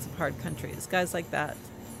all kinds of hard countries. Guys like that.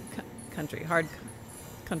 Hard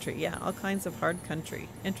country. Yeah, all kinds of hard country.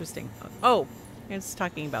 Interesting. Oh, it's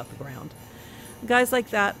talking about the ground. Guys like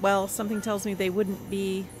that, well, something tells me they wouldn't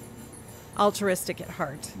be altruistic at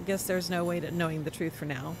heart. Guess there's no way to knowing the truth for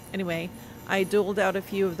now. Anyway, I doled out a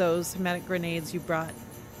few of those hermetic grenades you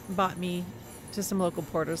bought me to some local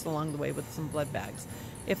porters along the way with some blood bags.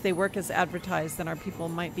 If they work as advertised, then our people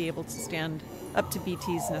might be able to stand up to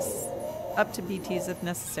BTs if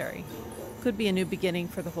necessary. Could be a new beginning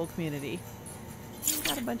for the whole community.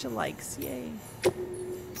 Got a bunch of likes. Yay.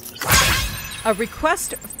 A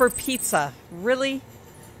request for pizza. Really?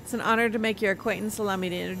 It's an honor to make your acquaintance. Allow me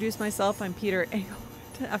to introduce myself. I'm Peter Engel.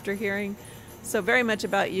 After hearing so very much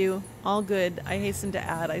about you, all good, I hasten to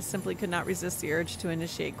add, I simply could not resist the urge to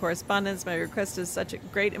initiate correspondence. My request is such a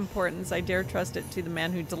great importance, I dare trust it to the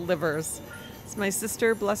man who delivers. My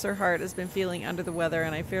sister, bless her heart, has been feeling under the weather,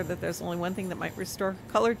 and I fear that there's only one thing that might restore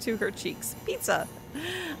color to her cheeks. Pizza!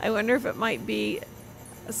 I wonder if it might be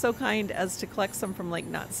so kind as to collect some from Lake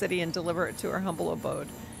Knot City and deliver it to her humble abode.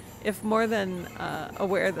 If more than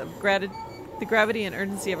aware of the gravity and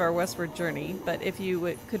urgency of our westward journey, but if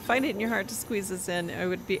you could find it in your heart to squeeze us in, I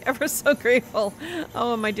would be ever so grateful.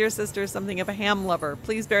 Oh, my dear sister is something of a ham lover.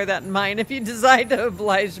 Please bear that in mind if you decide to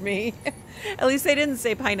oblige me. At least they didn't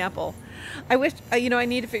say pineapple. I wish, I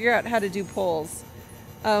need to figure out how to do polls.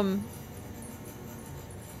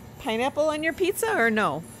 Pineapple on your pizza or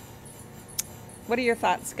no? What are your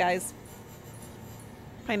thoughts, guys?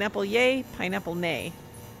 Pineapple yay, pineapple nay.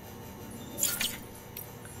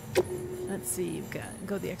 Let's see, you've got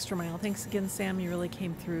go the extra mile. Thanks again, Sam. You really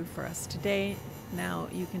came through for us today. Now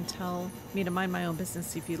you can tell me to mind my own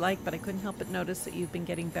business if you like, but I couldn't help but notice that you've been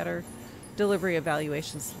getting better delivery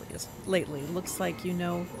evaluations lately. Looks like you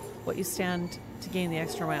know what you stand to gain the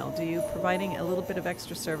extra mile. Do you? Providing a little bit of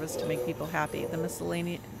extra service to make people happy. The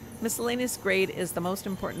miscellaneous grade is the most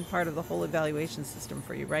important part of the whole evaluation system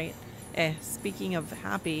for you, right? Speaking of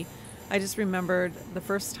happy, I just remembered the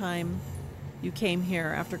first time you came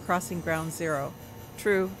here after crossing ground zero.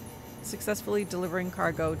 True, successfully delivering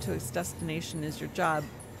cargo to its destination is your job,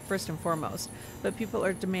 first and foremost, but people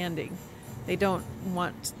are demanding. They don't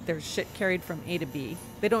want their shit carried from A to B.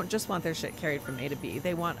 They don't just want their shit carried from A to B.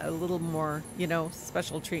 They want a little more,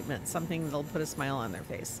 special treatment, something that'll put a smile on their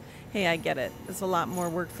face. Hey, I get it. It's a lot more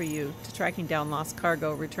work for you to tracking down lost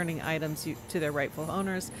cargo, returning items to their rightful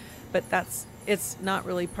owners, but it's not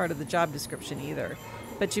really part of the job description either.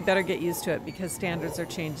 But you better get used to it because standards are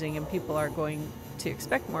changing and people are going to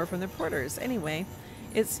expect more from their porters. Anyway,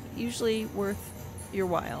 it's usually worth your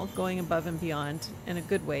while going above and beyond in a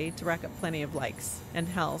good way to rack up plenty of likes. And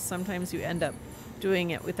hell, sometimes you end up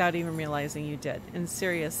doing it without even realizing you did. I'm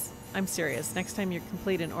serious. Next time you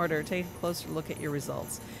complete an order, take a closer look at your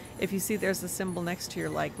results. If you see there's a symbol next to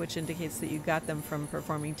your like, which indicates that you got them from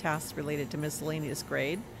performing tasks related to miscellaneous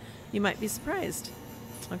grade, you might be surprised.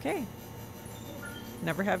 Okay.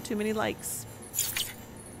 Never have too many likes.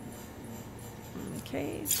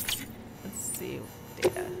 Okay. Let's see.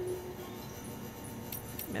 Data.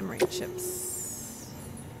 Memory chips.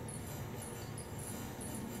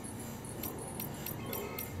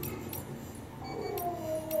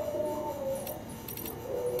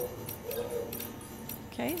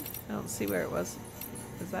 Okay. I don't see where it was.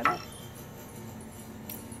 Is that it?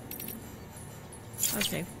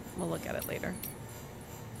 Okay. We'll look at it later.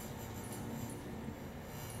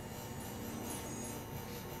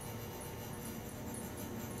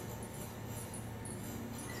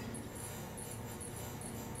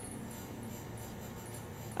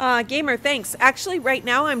 Gamer, thanks. Actually, right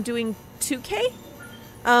now I'm doing 2K.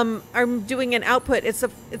 I'm doing an output. It's a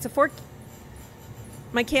 4.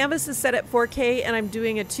 My canvas is set at 4K, and I'm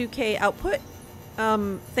doing a 2K output.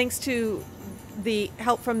 Thanks to the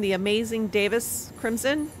help from the amazing Davis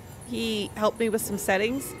Crimson. He helped me with some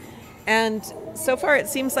settings, and so far it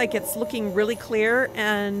seems like it's looking really clear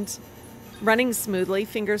and running smoothly,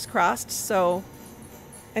 fingers crossed. So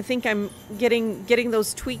I think I'm getting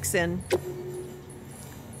those tweaks in.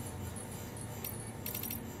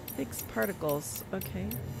 Higgs particles, okay.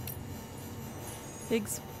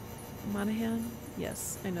 Higgs Monahan?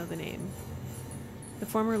 Yes, I know the name. The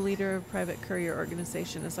former leader of private courier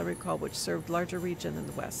organization, as I recall, which served larger region in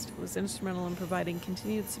the West, was instrumental in providing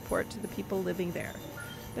continued support to the people living there.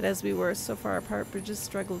 But as we were so far apart, bridges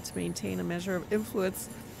struggled to maintain a measure of influence,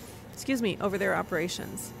 over their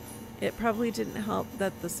operations. It probably didn't help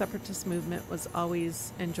that the separatist movement was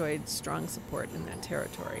always enjoyed strong support in that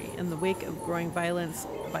territory. In the wake of growing violence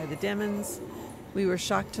by the demons, we were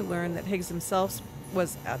shocked to learn that Higgs himself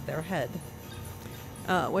was at their head.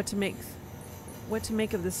 What to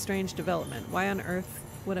make of this strange development? Why on earth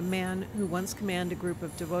would a man who once commanded a group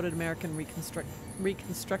of devoted American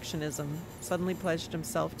Reconstructionism suddenly pledged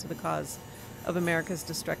himself to the cause of America's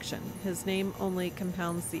destruction? His name only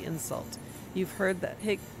compounds the insult. You've heard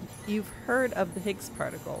of the Higgs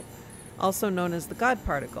particle, also known as the God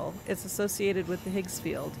particle. It's associated with the Higgs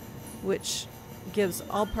field, which gives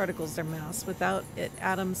all particles their mass. Without it,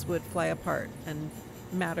 atoms would fly apart and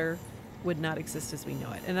matter would not exist as we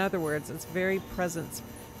know it. In other words, its very presence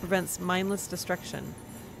prevents mindless destruction.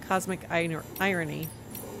 Cosmic irony,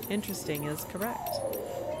 interesting, is correct.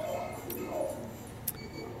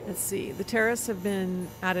 Let's see. The terrorists have been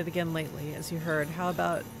at it again lately, as you heard. How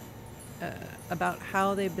about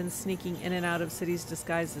how they've been sneaking in and out of cities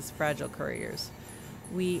disguised as fragile couriers.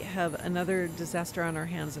 We have another disaster on our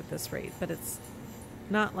hands at this rate, but it's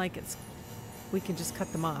not like we can just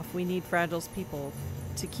cut them off. We need Fragile's people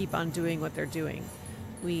to keep on doing what they're doing.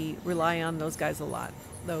 We rely on those guys a lot,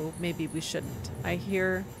 though maybe we shouldn't. I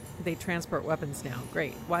hear they transport weapons now.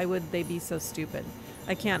 Great. Why would they be so stupid?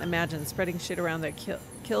 I can't imagine spreading shit around that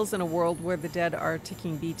kills in a world where the dead are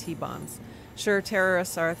ticking BT bombs. Sure,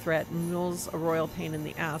 terrorists are a threat and mules a royal pain in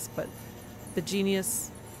the ass, but what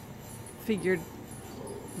genius figured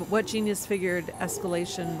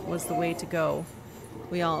escalation was the way to go.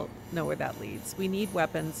 We all know where that leads. We need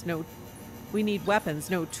weapons, no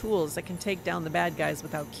tools that can take down the bad guys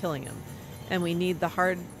without killing them. And we need the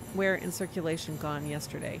hardware in circulation gone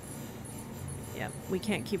yesterday. Yeah, we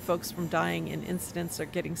can't keep folks from dying in incidents or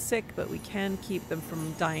getting sick, but we can keep them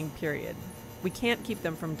from dying, period. We can't keep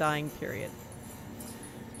them from dying, period.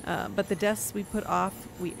 But the deaths we can put off,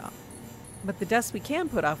 we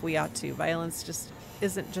ought to. Violence just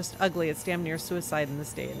isn't just ugly, it's damn near suicide in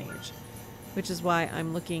this day and age. Which is why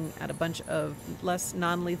I'm looking at a bunch of less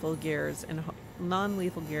non-lethal gear in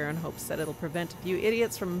hopes that it'll prevent a few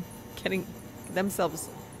idiots from getting themselves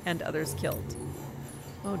and others killed.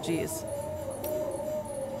 Oh, geez.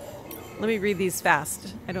 Let me read these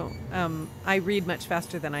fast. I read much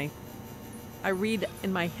faster than I read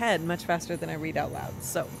in my head much faster than I read out loud.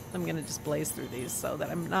 So I'm going to just blaze through these so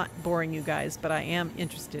that I'm not boring you guys, but I am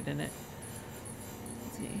interested in it.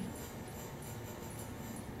 Let's see.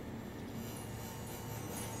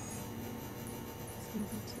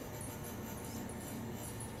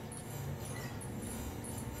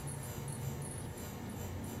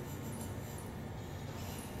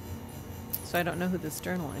 So I don't know who this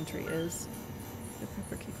journal entry is. The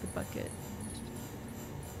pepper kick the bucket.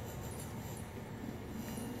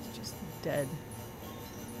 It's just dead.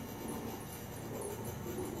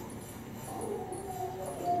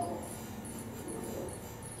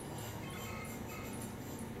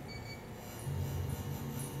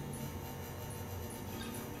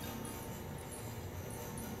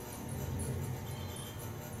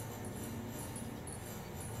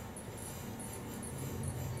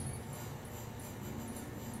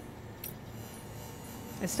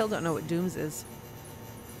 I still don't know what Dooms is.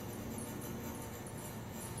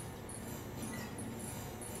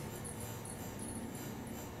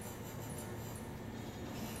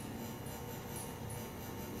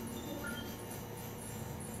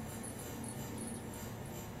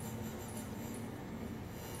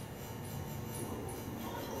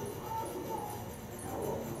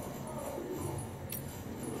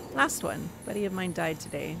 Last one. A buddy of mine died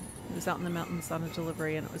today. He was out in the mountains on a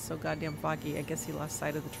delivery and it was so goddamn foggy, I guess he lost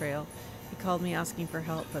sight of the trail. He called me asking for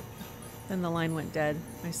help, but then the line went dead.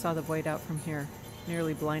 I saw the void out from here.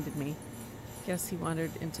 Nearly blinded me. Guess he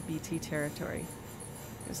wandered into BT territory.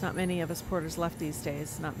 There's not many of us porters left these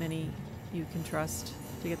days. Not many you can trust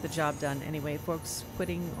to get the job done. Anyway, folks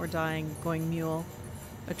quitting or dying, going mule.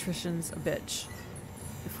 Attrition's a bitch.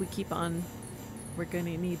 If we keep on, we're going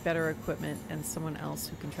to need better equipment and someone else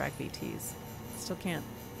who can track BTs. Still can't.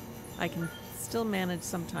 I can still manage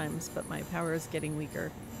sometimes, but my power is getting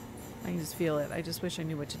weaker. I can just feel it. I just wish I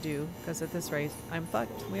knew what to do, because at this rate, I'm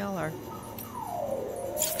fucked. We all are.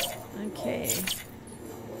 Okay.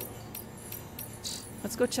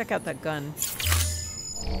 Let's go check out that gun.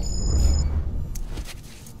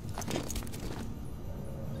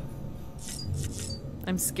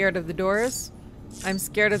 I'm scared of the doors. I'm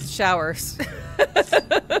scared of the showers.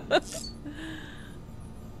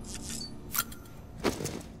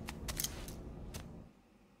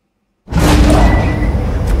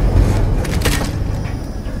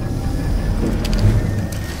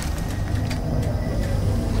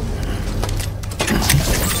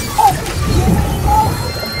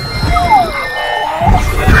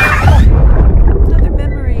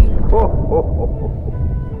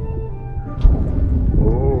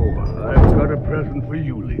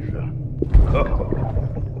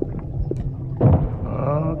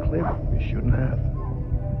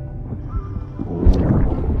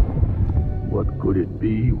 What could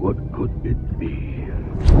it be?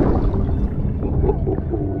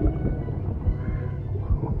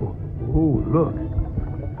 Oh, look.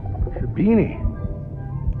 It's a beanie.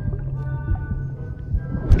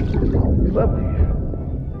 You love these.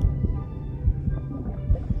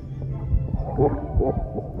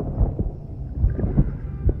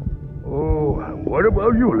 Oh, what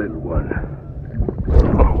about you, little one?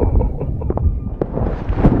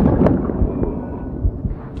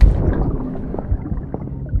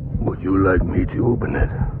 Would you like me to open it?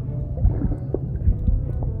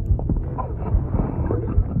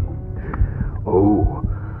 Oh,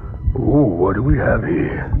 what do we have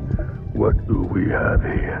here? What do we have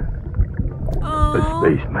here? A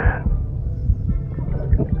spaceman.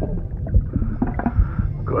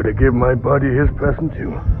 Gotta give my buddy his present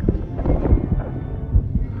too.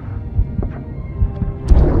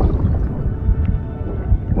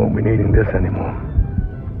 Won't be needing this anymore.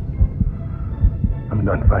 I'm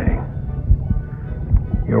done fighting.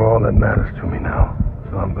 You're all that matters to me now,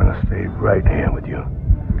 so I'm gonna stay right here with you.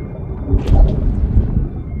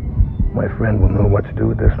 My friend will know what to do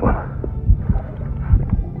with this one.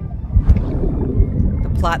 The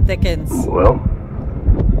plot thickens. Well,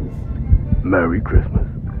 Merry Christmas.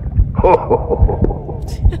 Ho, ho, ho, ho.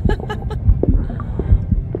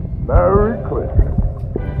 Merry Christmas.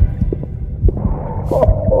 Ho,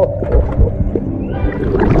 ho, ho, ho.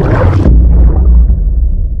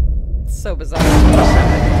 So bizarre.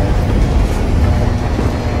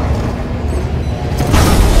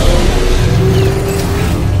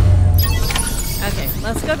 Okay,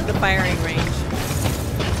 let's go to the firing range.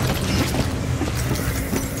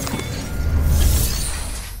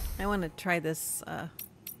 I want to try this.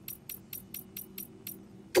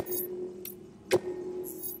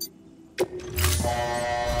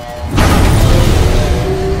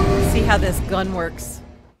 See how this gun works.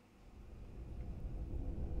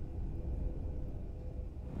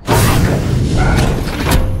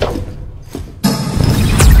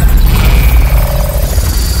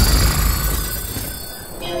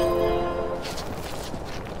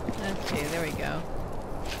 Okay, there we go.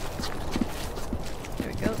 There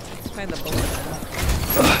we go. Let's try the bullet.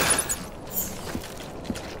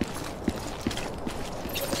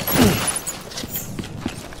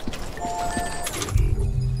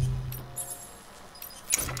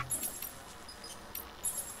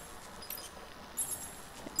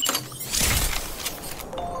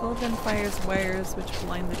 Full gun fires wires which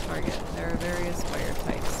blind the target. There are various wire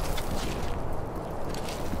types.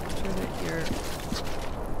 Make sure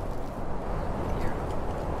that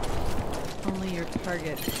only your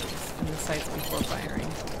target is in the sights before firing.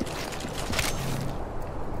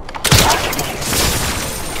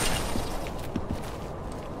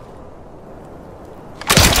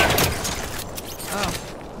 Oh.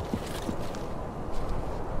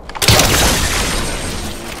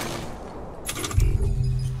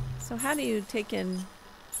 So how do you take in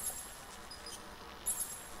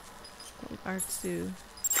R2?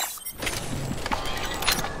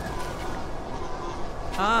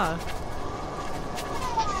 Ah.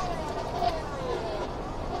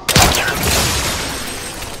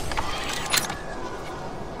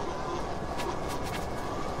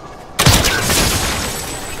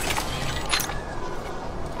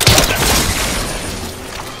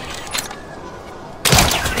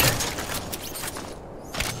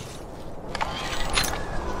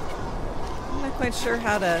 I'm not quite sure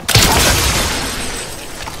how to...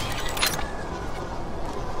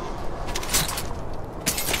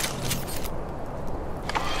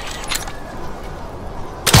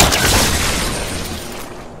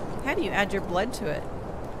 How do you add your blood to it?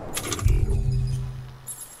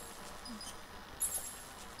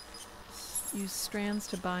 Use strands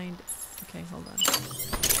to bind. Okay, hold on.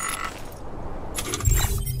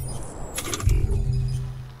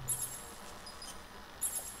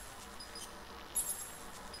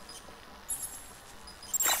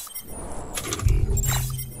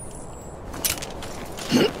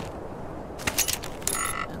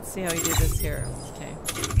 Let's see how we do this here. Okay.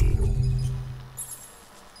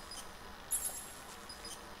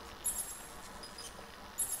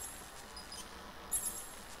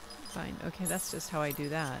 Fine. Okay, that's just how I do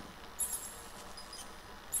that.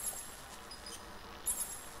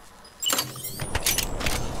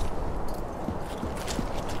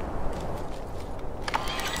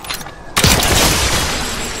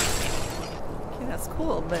 Okay, that's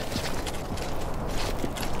cool, but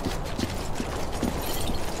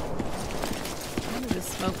how do the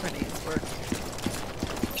smoke grenades work?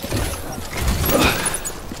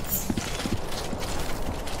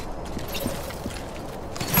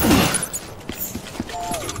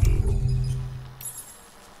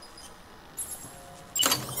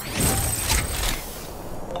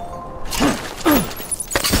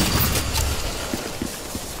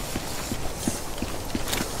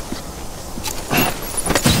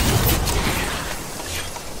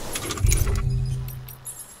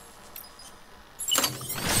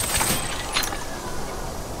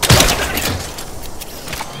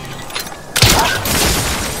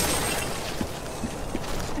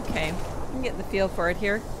 Feel for it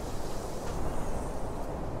here.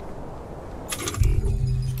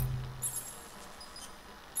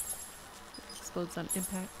 Explodes on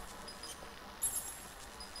impact.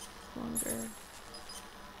 Longer.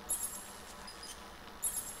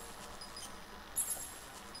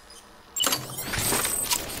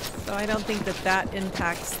 So I don't think that that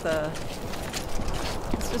impacts the...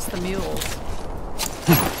 It's just the mules.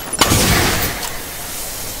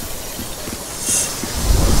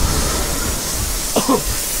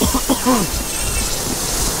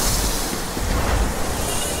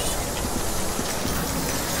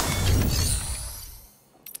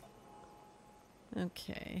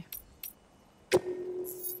 Okay.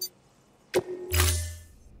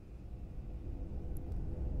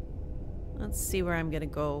 Let's see where I'm gonna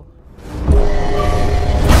go.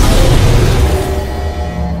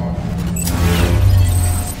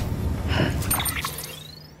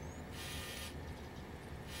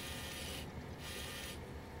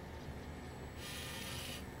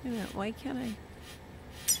 Wait a minute, why can't I?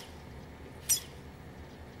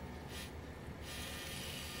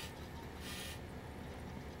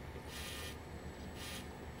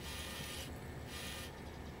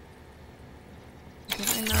 Did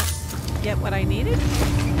I not get what I needed?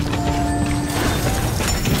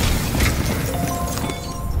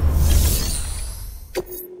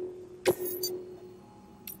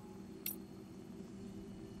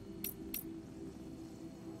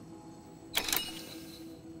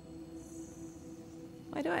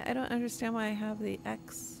 Why do I don't understand why I have the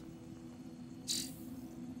X.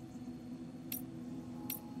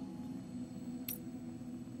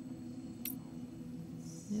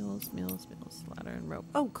 Mules, ladder and rope.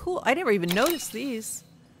 Oh, cool. I never even noticed these.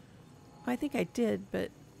 I think I did,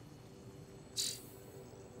 but...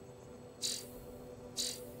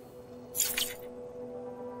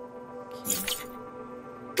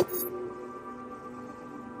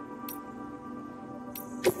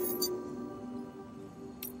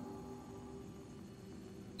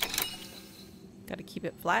 Gotta keep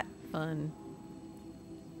it flat. Fun.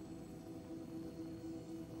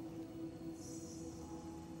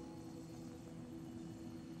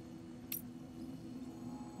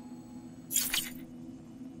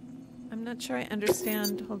 I'm not sure I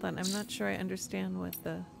understand. Hold on. I'm not sure I understand what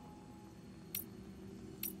the...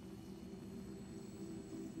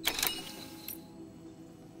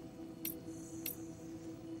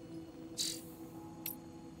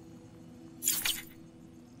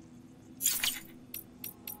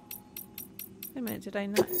 Wait a minute. Did I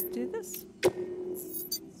not do this?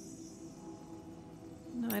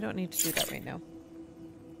 No, I don't need to do that right now.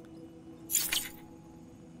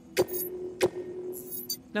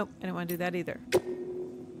 Nope, I don't want to do that either.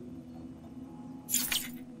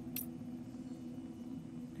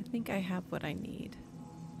 I think I have what I need.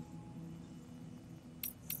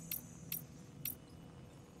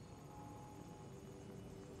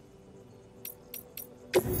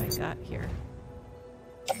 What have I got here?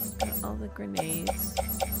 Got all the grenades.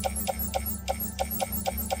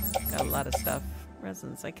 Got a lot of stuff.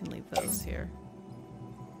 Resins, I can leave those here.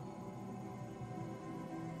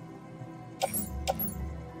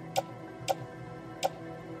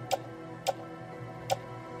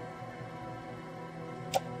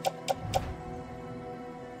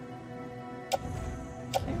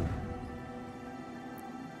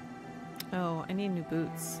 no, I need new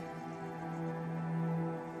boots.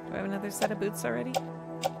 Do I have another set of boots already?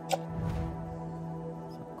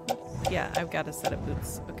 Yeah, I've got a set of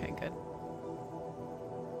boots. Okay, good.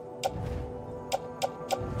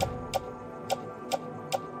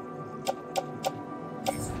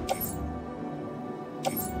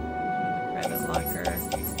 Credit locker.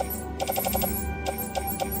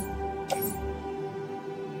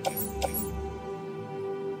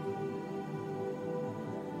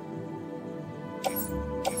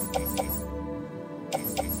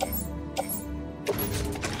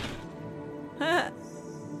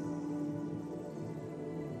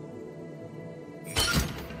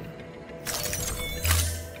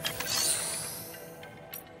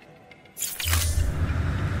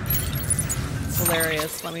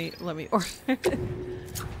 Hilarious. Let me order.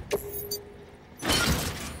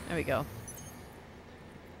 There we go.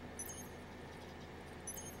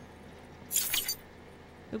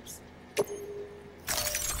 Oops.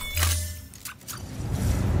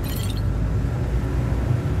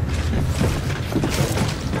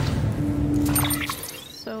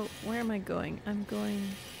 So, where am I going? I'm going...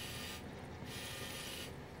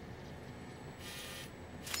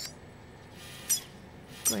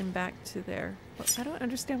 Going back to there. Well, I don't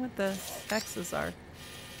understand what the X's are.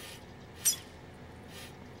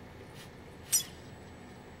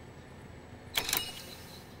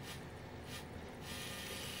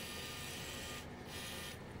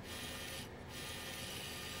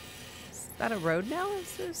 Is that a road now,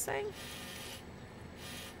 is it saying?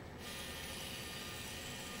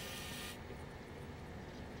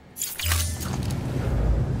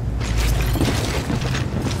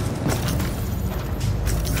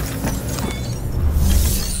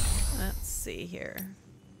 Here.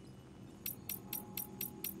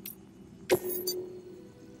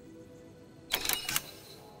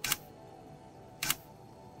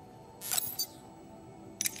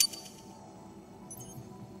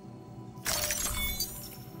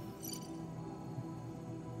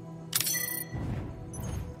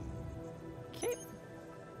 Okay.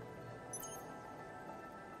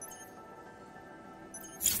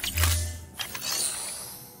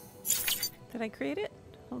 Did I create it?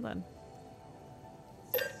 Hold on.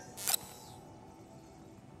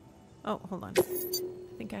 Oh, hold on. I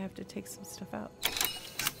think I have to take some stuff out.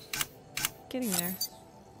 Getting there.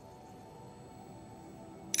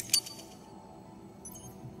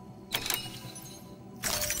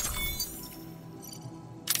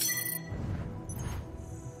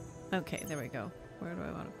 Okay, there we go. Where do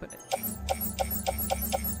I want to put it?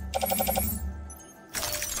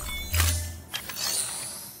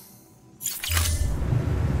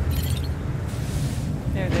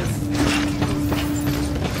 There it is.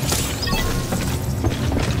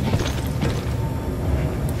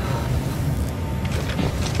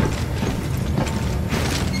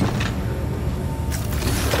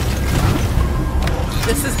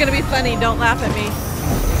 This is gonna be funny, don't laugh at me.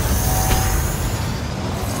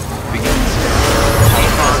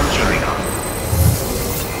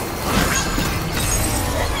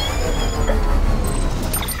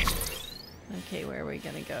 Okay, where are we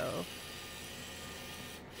gonna go?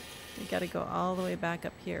 We gotta go all the way back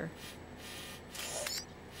up here.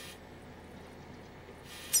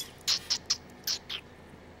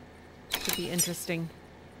 Could be interesting.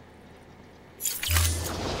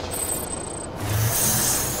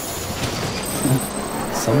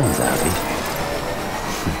 Someone's happy.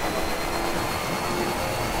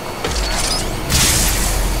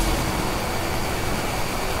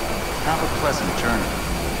 Have a pleasant journey.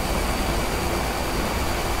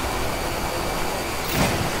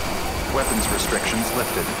 Weapons restrictions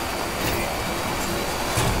lifted.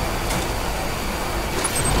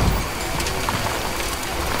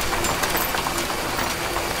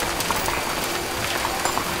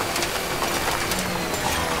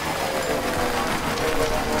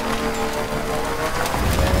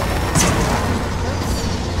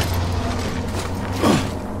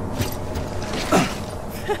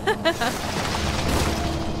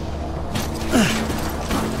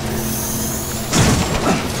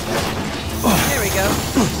 There we go.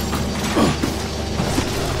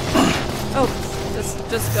 Oh,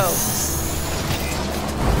 just go.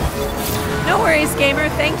 No worries, gamer.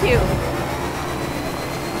 Thank you.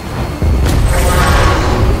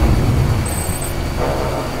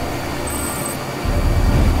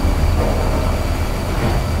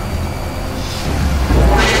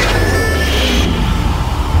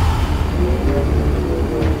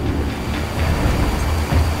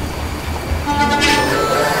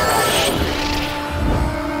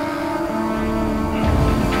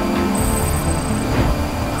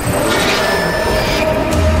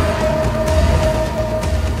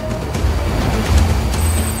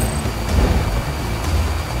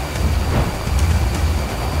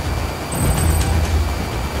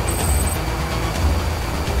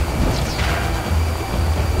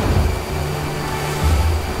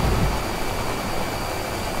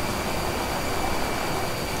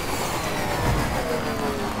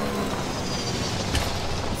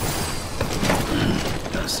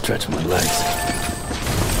 Stretch my legs.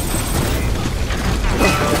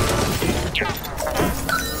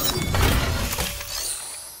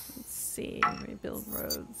 Let's see. Rebuild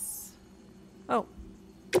roads. Oh.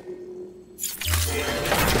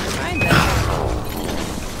 Find them.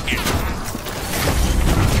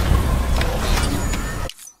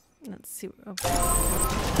 Let's see. Okay.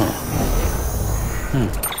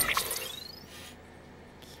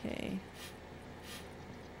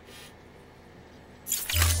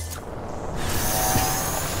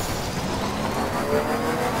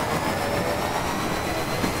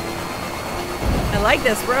 I like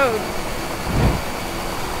this road.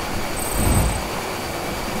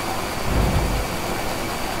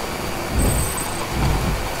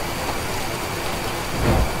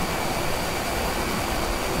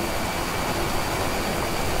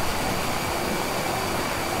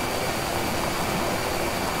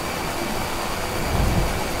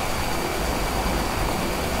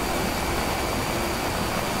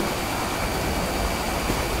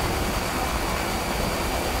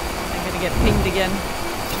 Get pinged again.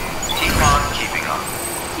 Keep on keeping on.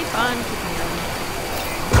 Keep on keeping on.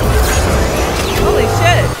 Holy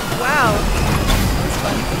shit! Wow. That's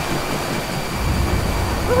fun.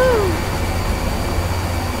 Woohoo!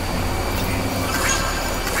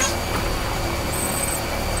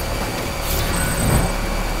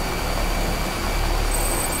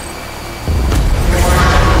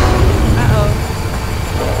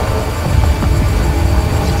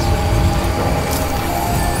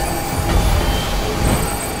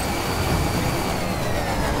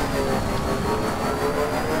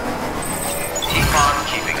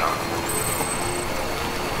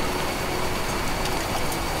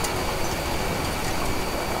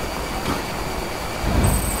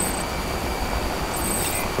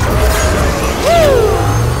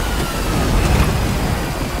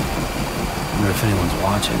 If anyone's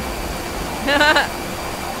watching.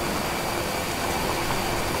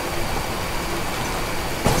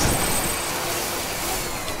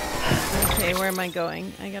 Okay, where am I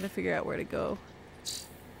going? I gotta figure out where to go.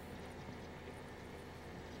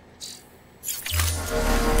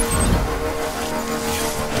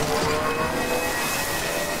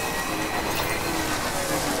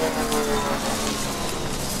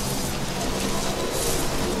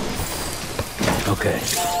 Okay.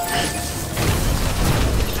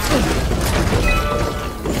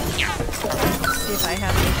 See if I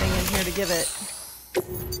have anything in here to give it.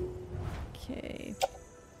 Okay.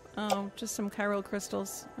 Oh, just some chiral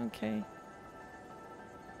crystals. Okay.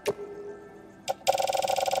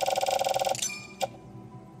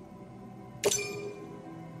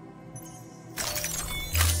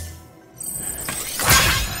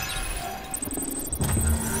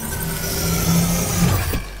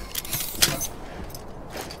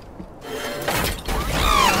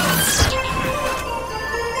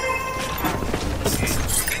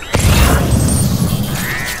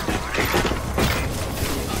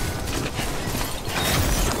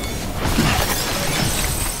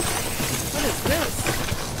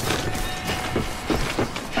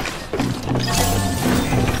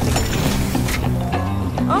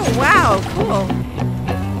 Wow, cool.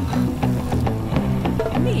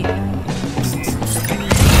 Neat.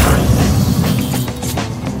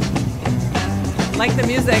 Like the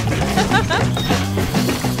music.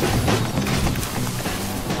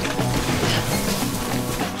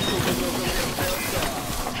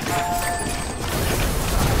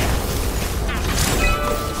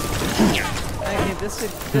 Okay,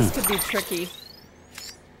 this could be tricky.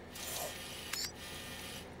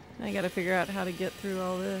 I gotta figure out how to get through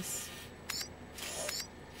all this.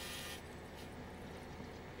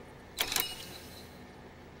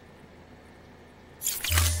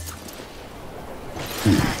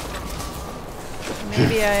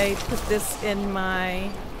 Maybe I put this in my...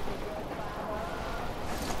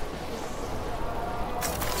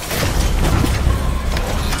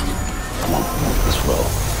 Come on, let's roll.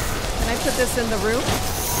 Can I put this in the room?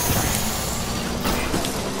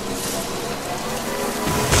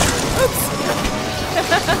 Oops!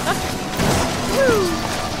 Woo!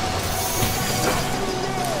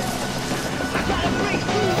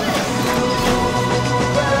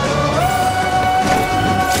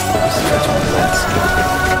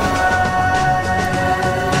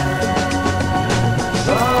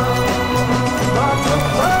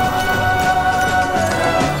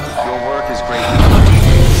 Your work is great.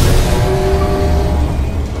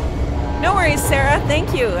 No worries, Sarah.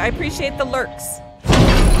 Thank you. I appreciate the lurks.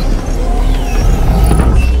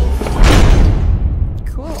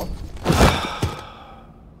 Cool.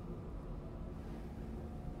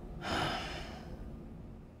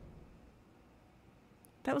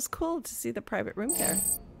 That was cool to see the private room there.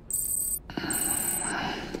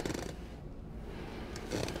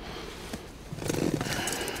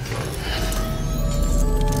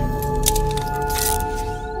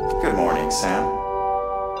 Good morning, Sam.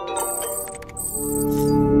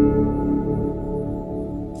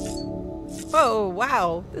 Whoa,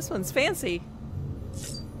 wow. This one's fancy.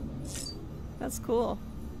 That's cool.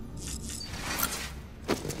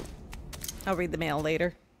 I'll read the mail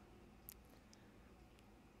later.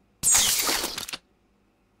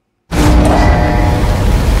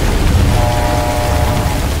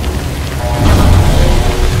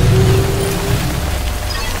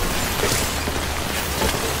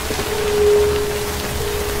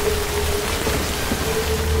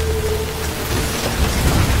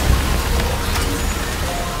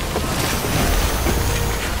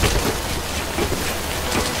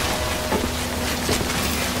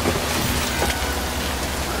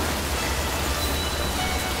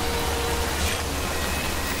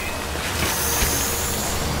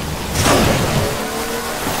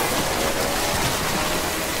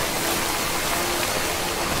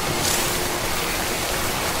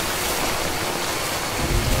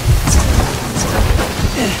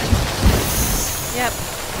 Yep.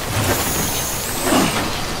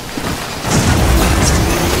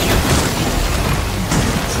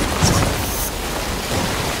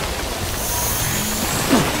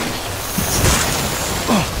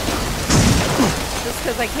 Just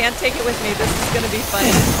because I can't take it with me, this is going to be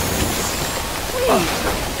funny. Woo!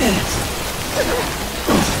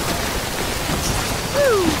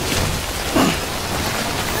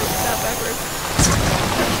 Stop effort.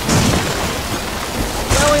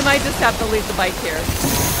 Well, we might just have to leave the bike here.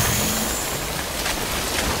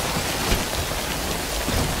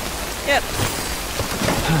 Yep.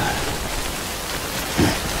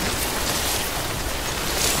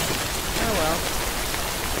 Oh well.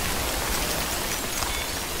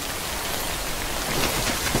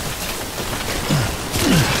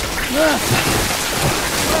 Whoa,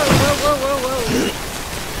 whoa, whoa, whoa, whoa.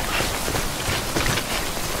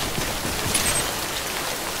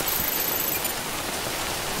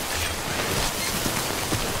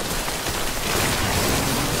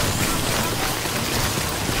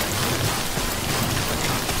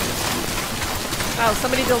 Wow,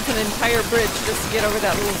 somebody built an entire bridge just to get over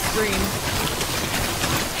that little stream.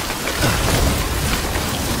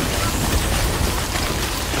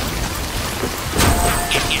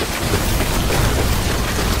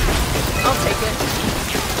 I'll take it.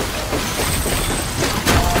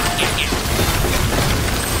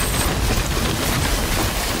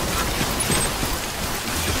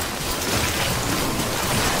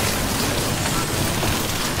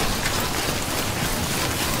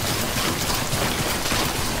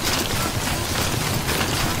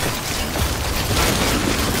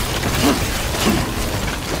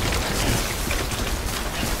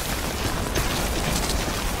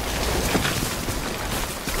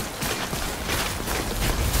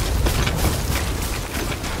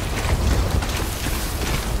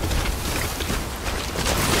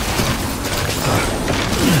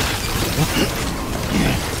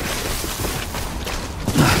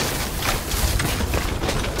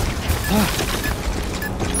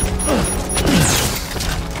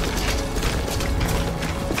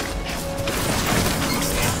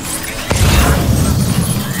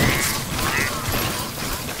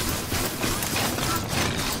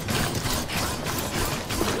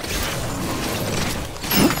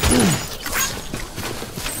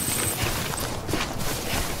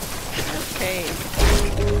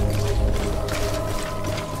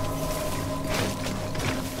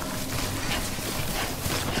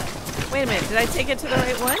 Wait a minute, did I take it to the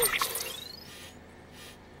right one?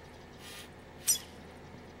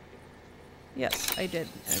 Yes, I did.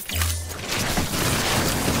 Okay.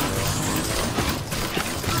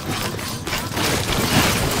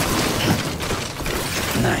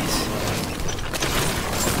 Nice.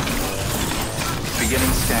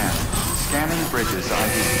 Beginning scan. Scanning bridges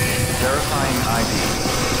ID. Verifying ID.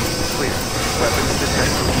 Clear. Weapons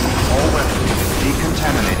detected. All weapons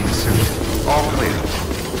decontaminating suit. All clear.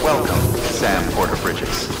 Welcome, Sam Porter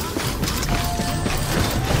Bridges.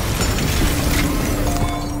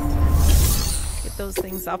 Get those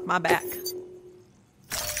things off my back.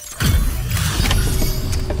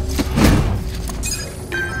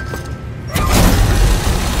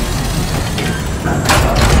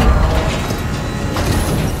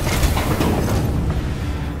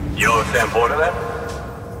 You're Sam Porter then?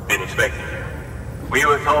 Been expecting you. We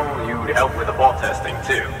were told you'd help with the vault testing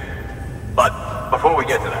too. But before we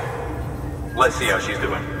get to that, let's see how she's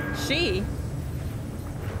doing. She?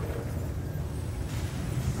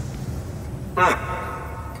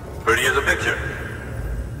 Pretty as a picture.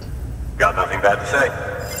 Got nothing bad to say.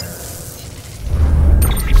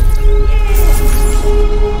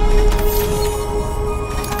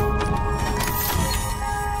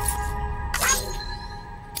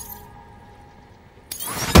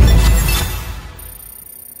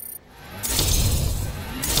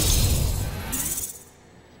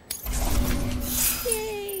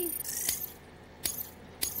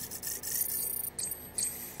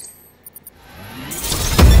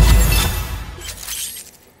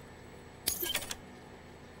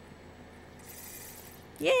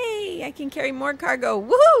 Yay! I can carry more cargo.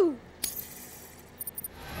 Woohoo!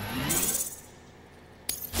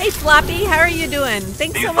 Hey Floppy, how are you doing?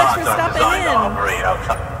 Thanks so much for stopping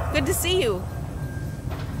in. Good to see you.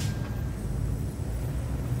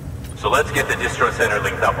 So let's get the distro center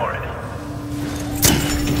linked up already.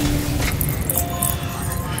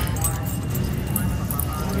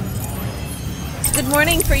 Good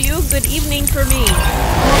morning for you, good evening for me.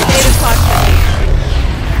 Almost 8 o'clock for me.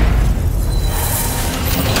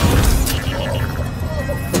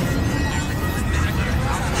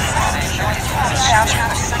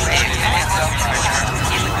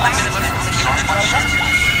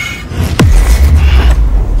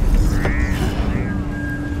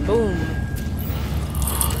 Boom.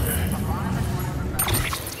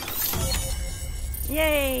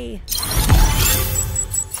 Yay.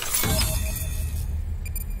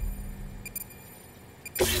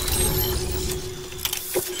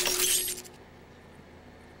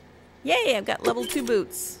 Yay, I've got level 2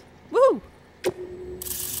 boots. Woo!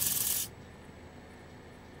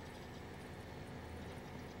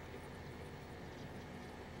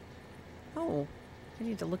 Oh, I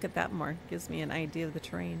need to look at that more. Gives me an idea of the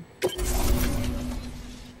terrain.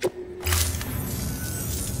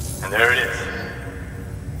 And there it is.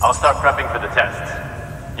 I'll start prepping for the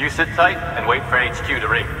test. You sit tight and wait for HQ to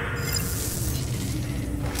ring.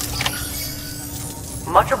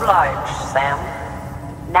 Much obliged, Sam.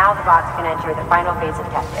 Now the bots can enter the final phase of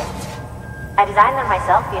testing. I designed them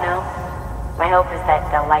myself, you know. My hope is that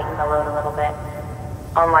they'll lighten the load a little bit.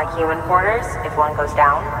 Unlike human porters, if one goes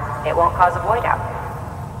down, it won't cause a void out.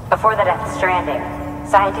 Before the Death Stranding,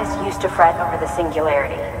 scientists used to fret over the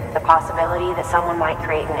singularity, the possibility that someone might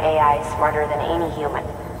create an AI smarter than any human.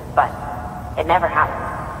 But it never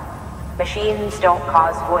happened. Machines don't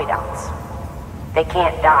cause void outs. They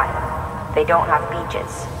can't die. They don't have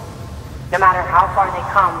beaches. No matter how far they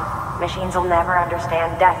come, machines will never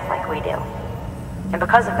understand death like we do. And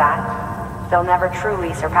because of that, they'll never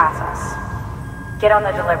truly surpass us. Get on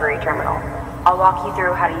the delivery terminal. I'll walk you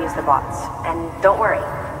through how to use the bots. And don't worry,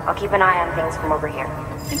 I'll keep an eye on things from over here.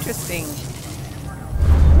 Interesting.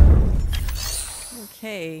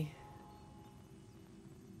 Okay.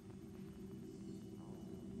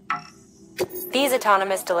 These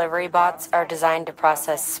autonomous delivery bots are designed to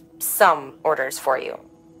process some orders for you.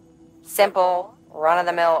 Simple,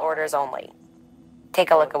 run-of-the-mill orders only.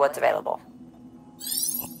 Take a look at what's available.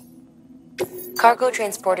 Cargo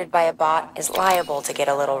transported by a bot is liable to get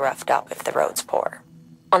a little roughed up if the road's poor.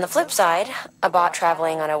 On the flip side, a bot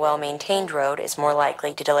traveling on a well-maintained road is more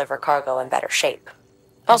likely to deliver cargo in better shape.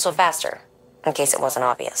 Also faster, in case it wasn't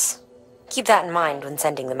obvious. Keep that in mind when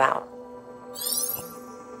sending them out.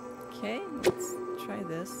 Okay, let's try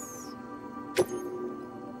this.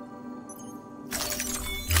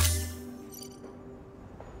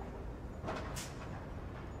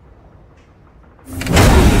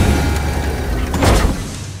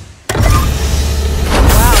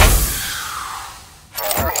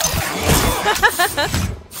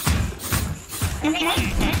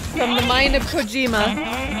 From the mind of Kojima.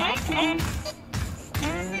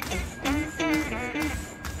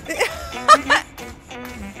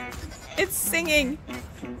 It's singing.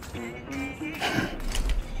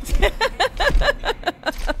 I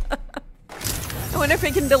wonder if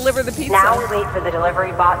it can deliver the pizza. Now we wait for the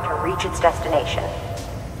delivery bot to reach its destination.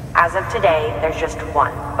 As of today, there's just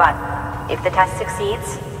one, but if the test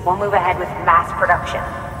succeeds, we'll move ahead with mass production.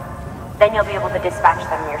 Then you'll be able to dispatch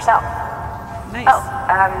them yourself. Nice. Oh,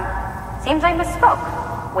 seems I misspoke.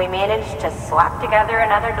 We managed to slap together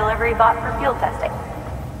another delivery bot for field testing.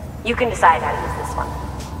 You can decide how to use this one.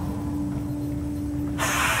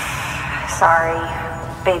 Sorry,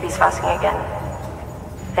 baby's fussing again.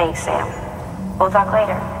 Thanks, Sam. We'll talk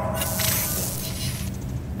later.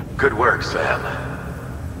 Good work, Sam.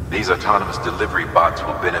 These autonomous delivery bots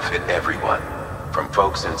will benefit everyone, from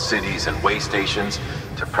folks in cities and way stations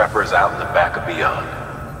to preppers out in the back of beyond.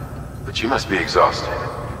 But you must be exhausted.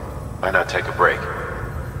 Why not take a break?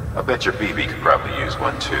 I bet your BB could probably use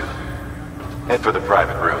one too. Head for the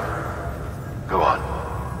private room. Go on.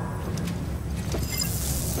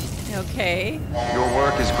 Okay. Your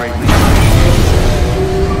work is greatly...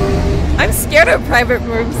 I'm scared of private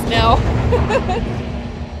rooms now.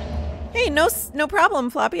 Hey, no problem,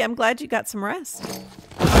 Floppy. I'm glad you got some rest.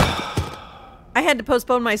 I had to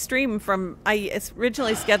postpone my stream from... I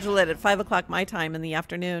originally scheduled it at 5 o'clock my time in the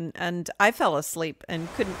afternoon, and I fell asleep and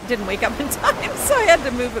didn't wake up in time, so I had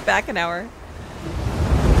to move it back an hour.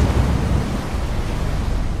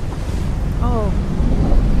 Oh.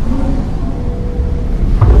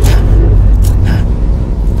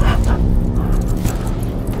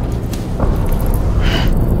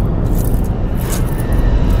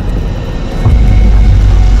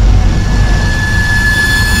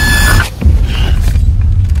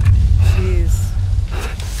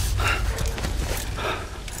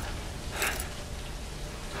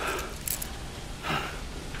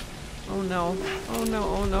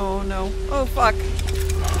 Oh, fuck.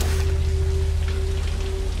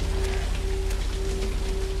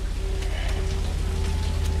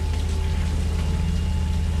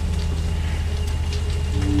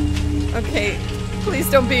 Okay, please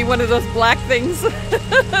don't be one of those black things.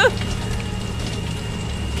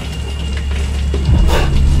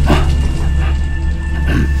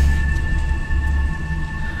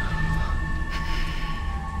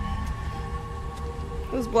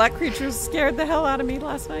 Those black creatures scared the hell out of me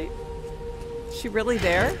last night. Is she really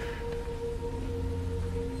there?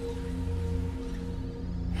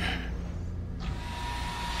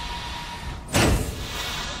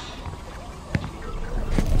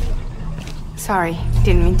 Sorry,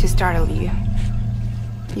 didn't mean to startle you.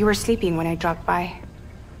 You were sleeping when I dropped by.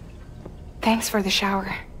 Thanks for the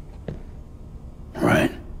shower.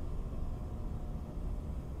 Right.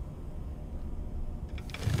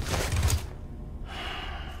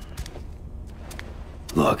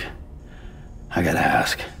 Look, I gotta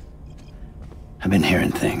ask. I've been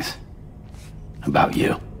hearing things about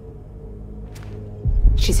you.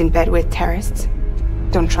 She's in bed with terrorists.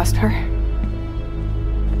 Don't trust her.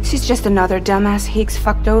 She's just another dumbass Higgs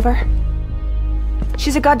fucked over.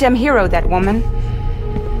 She's a goddamn hero, that woman.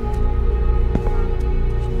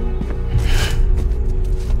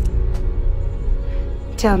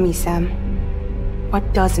 Tell me, Sam,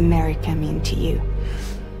 what does America mean to you?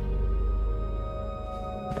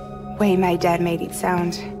 Way my dad made it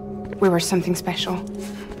sound, we were something special.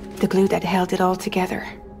 The glue that held it all together.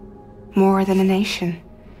 More than a nation.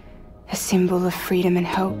 A symbol of freedom and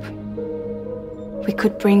hope. We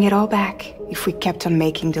could bring it all back if we kept on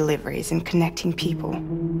making deliveries and connecting people.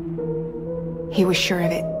 He was sure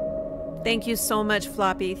of it. Thank you so much,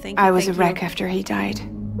 Floppy. Thank you. I was a wreck after he died.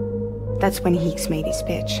 That's when Higgs made his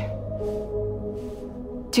pitch.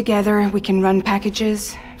 Together, we can run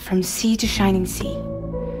packages from sea to shining sea.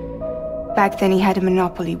 Back then, he had a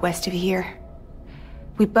monopoly west of here.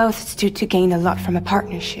 We both stood to gain a lot from a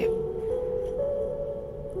partnership.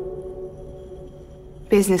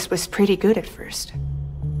 Business was pretty good at first.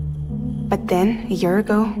 But then, a year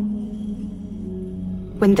ago,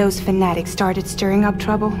 when those fanatics started stirring up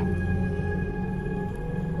trouble,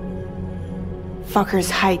 fuckers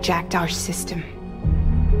hijacked our system.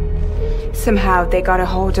 Somehow they got a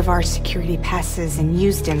hold of our security passes and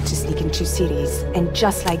used them to sneak into cities. And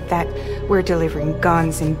just like that, we're delivering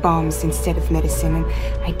guns and bombs instead of medicine, and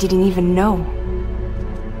I didn't even know.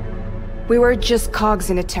 We were just cogs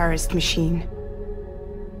in a terrorist machine.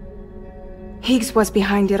 Higgs was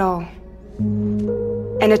behind it all.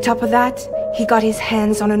 And on top of that, he got his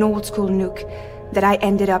hands on an old-school nuke that I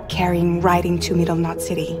ended up carrying right into Middle Knot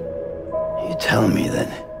City. You telling me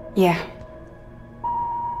that? Yeah.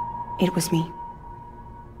 It was me.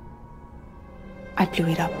 I blew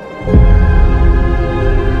it up.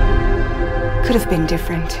 Could have been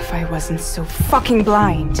different if I wasn't so fucking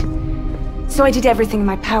blind. So I did everything in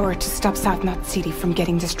my power to stop South Knot City from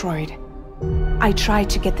getting destroyed. I tried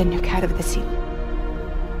to get the nuke out of the city.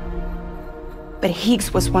 But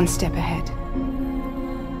Higgs was one step ahead.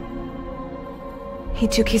 He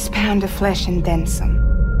took his pound of flesh and then some.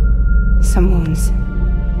 Some wounds.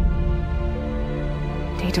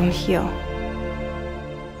 They don't heal.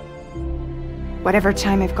 Whatever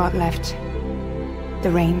time I've got left, the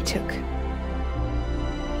rain took.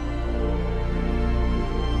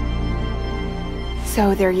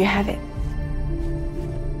 So there you have it.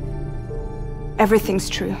 Everything's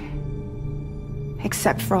true.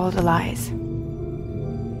 Except for all the lies.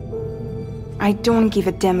 I don't give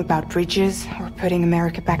a damn about bridges or putting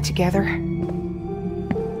America back together.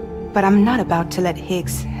 But I'm not about to let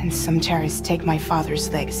Higgs and some terrorists take my father's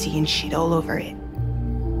legacy and shit all over it.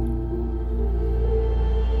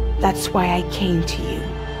 That's why I came to you.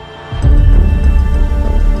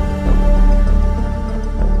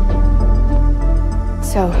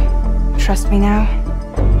 So, trust me now?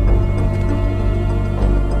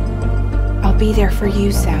 I'll be there for you,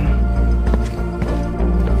 Sam.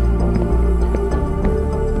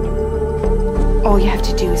 All you have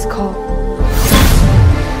to do is call.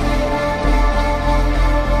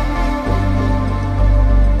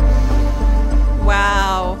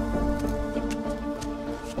 Wow.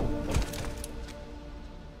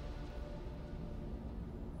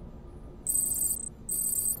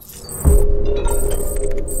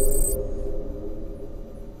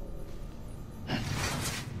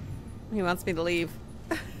 He wants me to leave.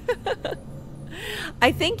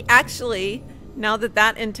 I think actually, now that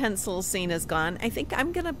that intense little scene is gone, I think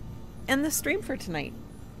I'm gonna end the stream for tonight.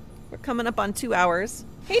 We're coming up on 2 hours.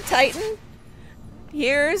 Hey, Titan.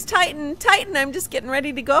 Here's Titan. Titan, I'm just getting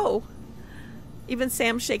ready to go. Even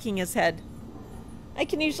Sam's shaking his head. I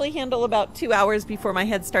can usually handle about 2 hours before my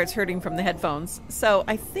head starts hurting from the headphones. So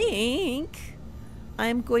I think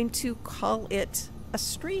I'm going to call it a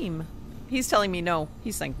stream. He's telling me no.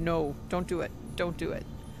 He's saying, no, don't do it. Don't do it.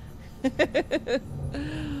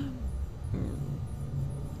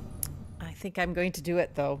 I think I'm going to do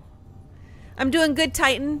it, though. I'm doing good,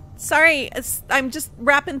 Titan. Sorry, I'm just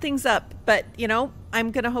wrapping things up. But, you know,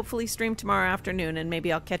 I'm going to hopefully stream tomorrow afternoon, and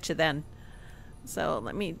maybe I'll catch you then. So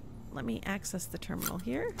let me access the terminal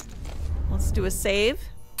here. Let's do a save.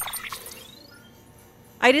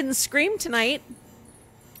 I didn't scream tonight.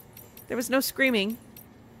 There was no screaming.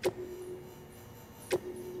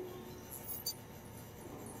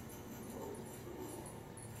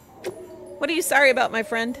 What are you sorry about, my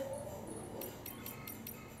friend?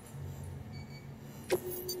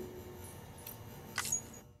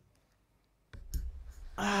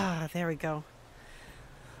 Ah, there we go.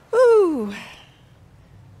 Ooh.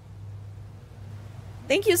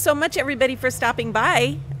 Thank you so much, everybody, for stopping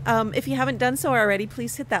by. If you haven't done so already,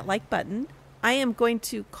 please hit that like button. I am going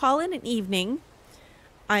to call in an evening.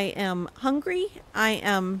 I am hungry. I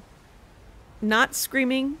am not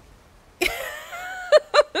screaming.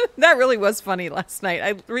 That really was funny last night.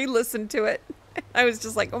 I re-listened to it. I was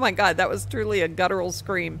just like, oh my God, that was truly a guttural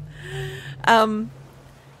scream. Yeah,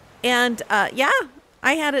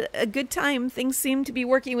 I had a good time. Things seem to be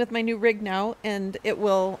working with my new rig now, and it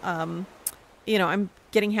will, you know, I'm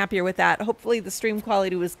getting happier with that. Hopefully the stream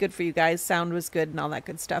quality was good for you guys. Sound was good and all that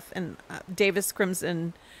good stuff. And Davis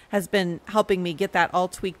Crimson has been helping me get that all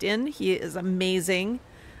tweaked in. He is amazing.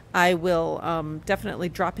 I will definitely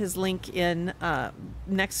drop his link in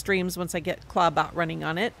next streams once I get Clawbot running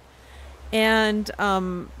on it. And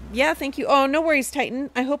yeah, thank you. Oh, no worries, Titan.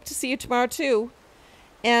 I hope to see you tomorrow too.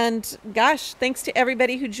 And gosh, thanks to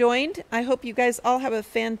everybody who joined. I hope you guys all have a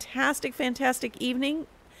fantastic, fantastic evening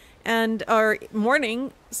and or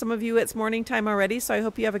morning. Some of you it's morning time already, so I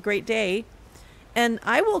hope you have a great day. And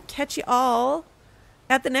I will catch you all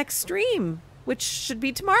at the next stream, which should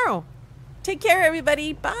be tomorrow. Take care,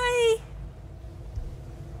 everybody. Bye.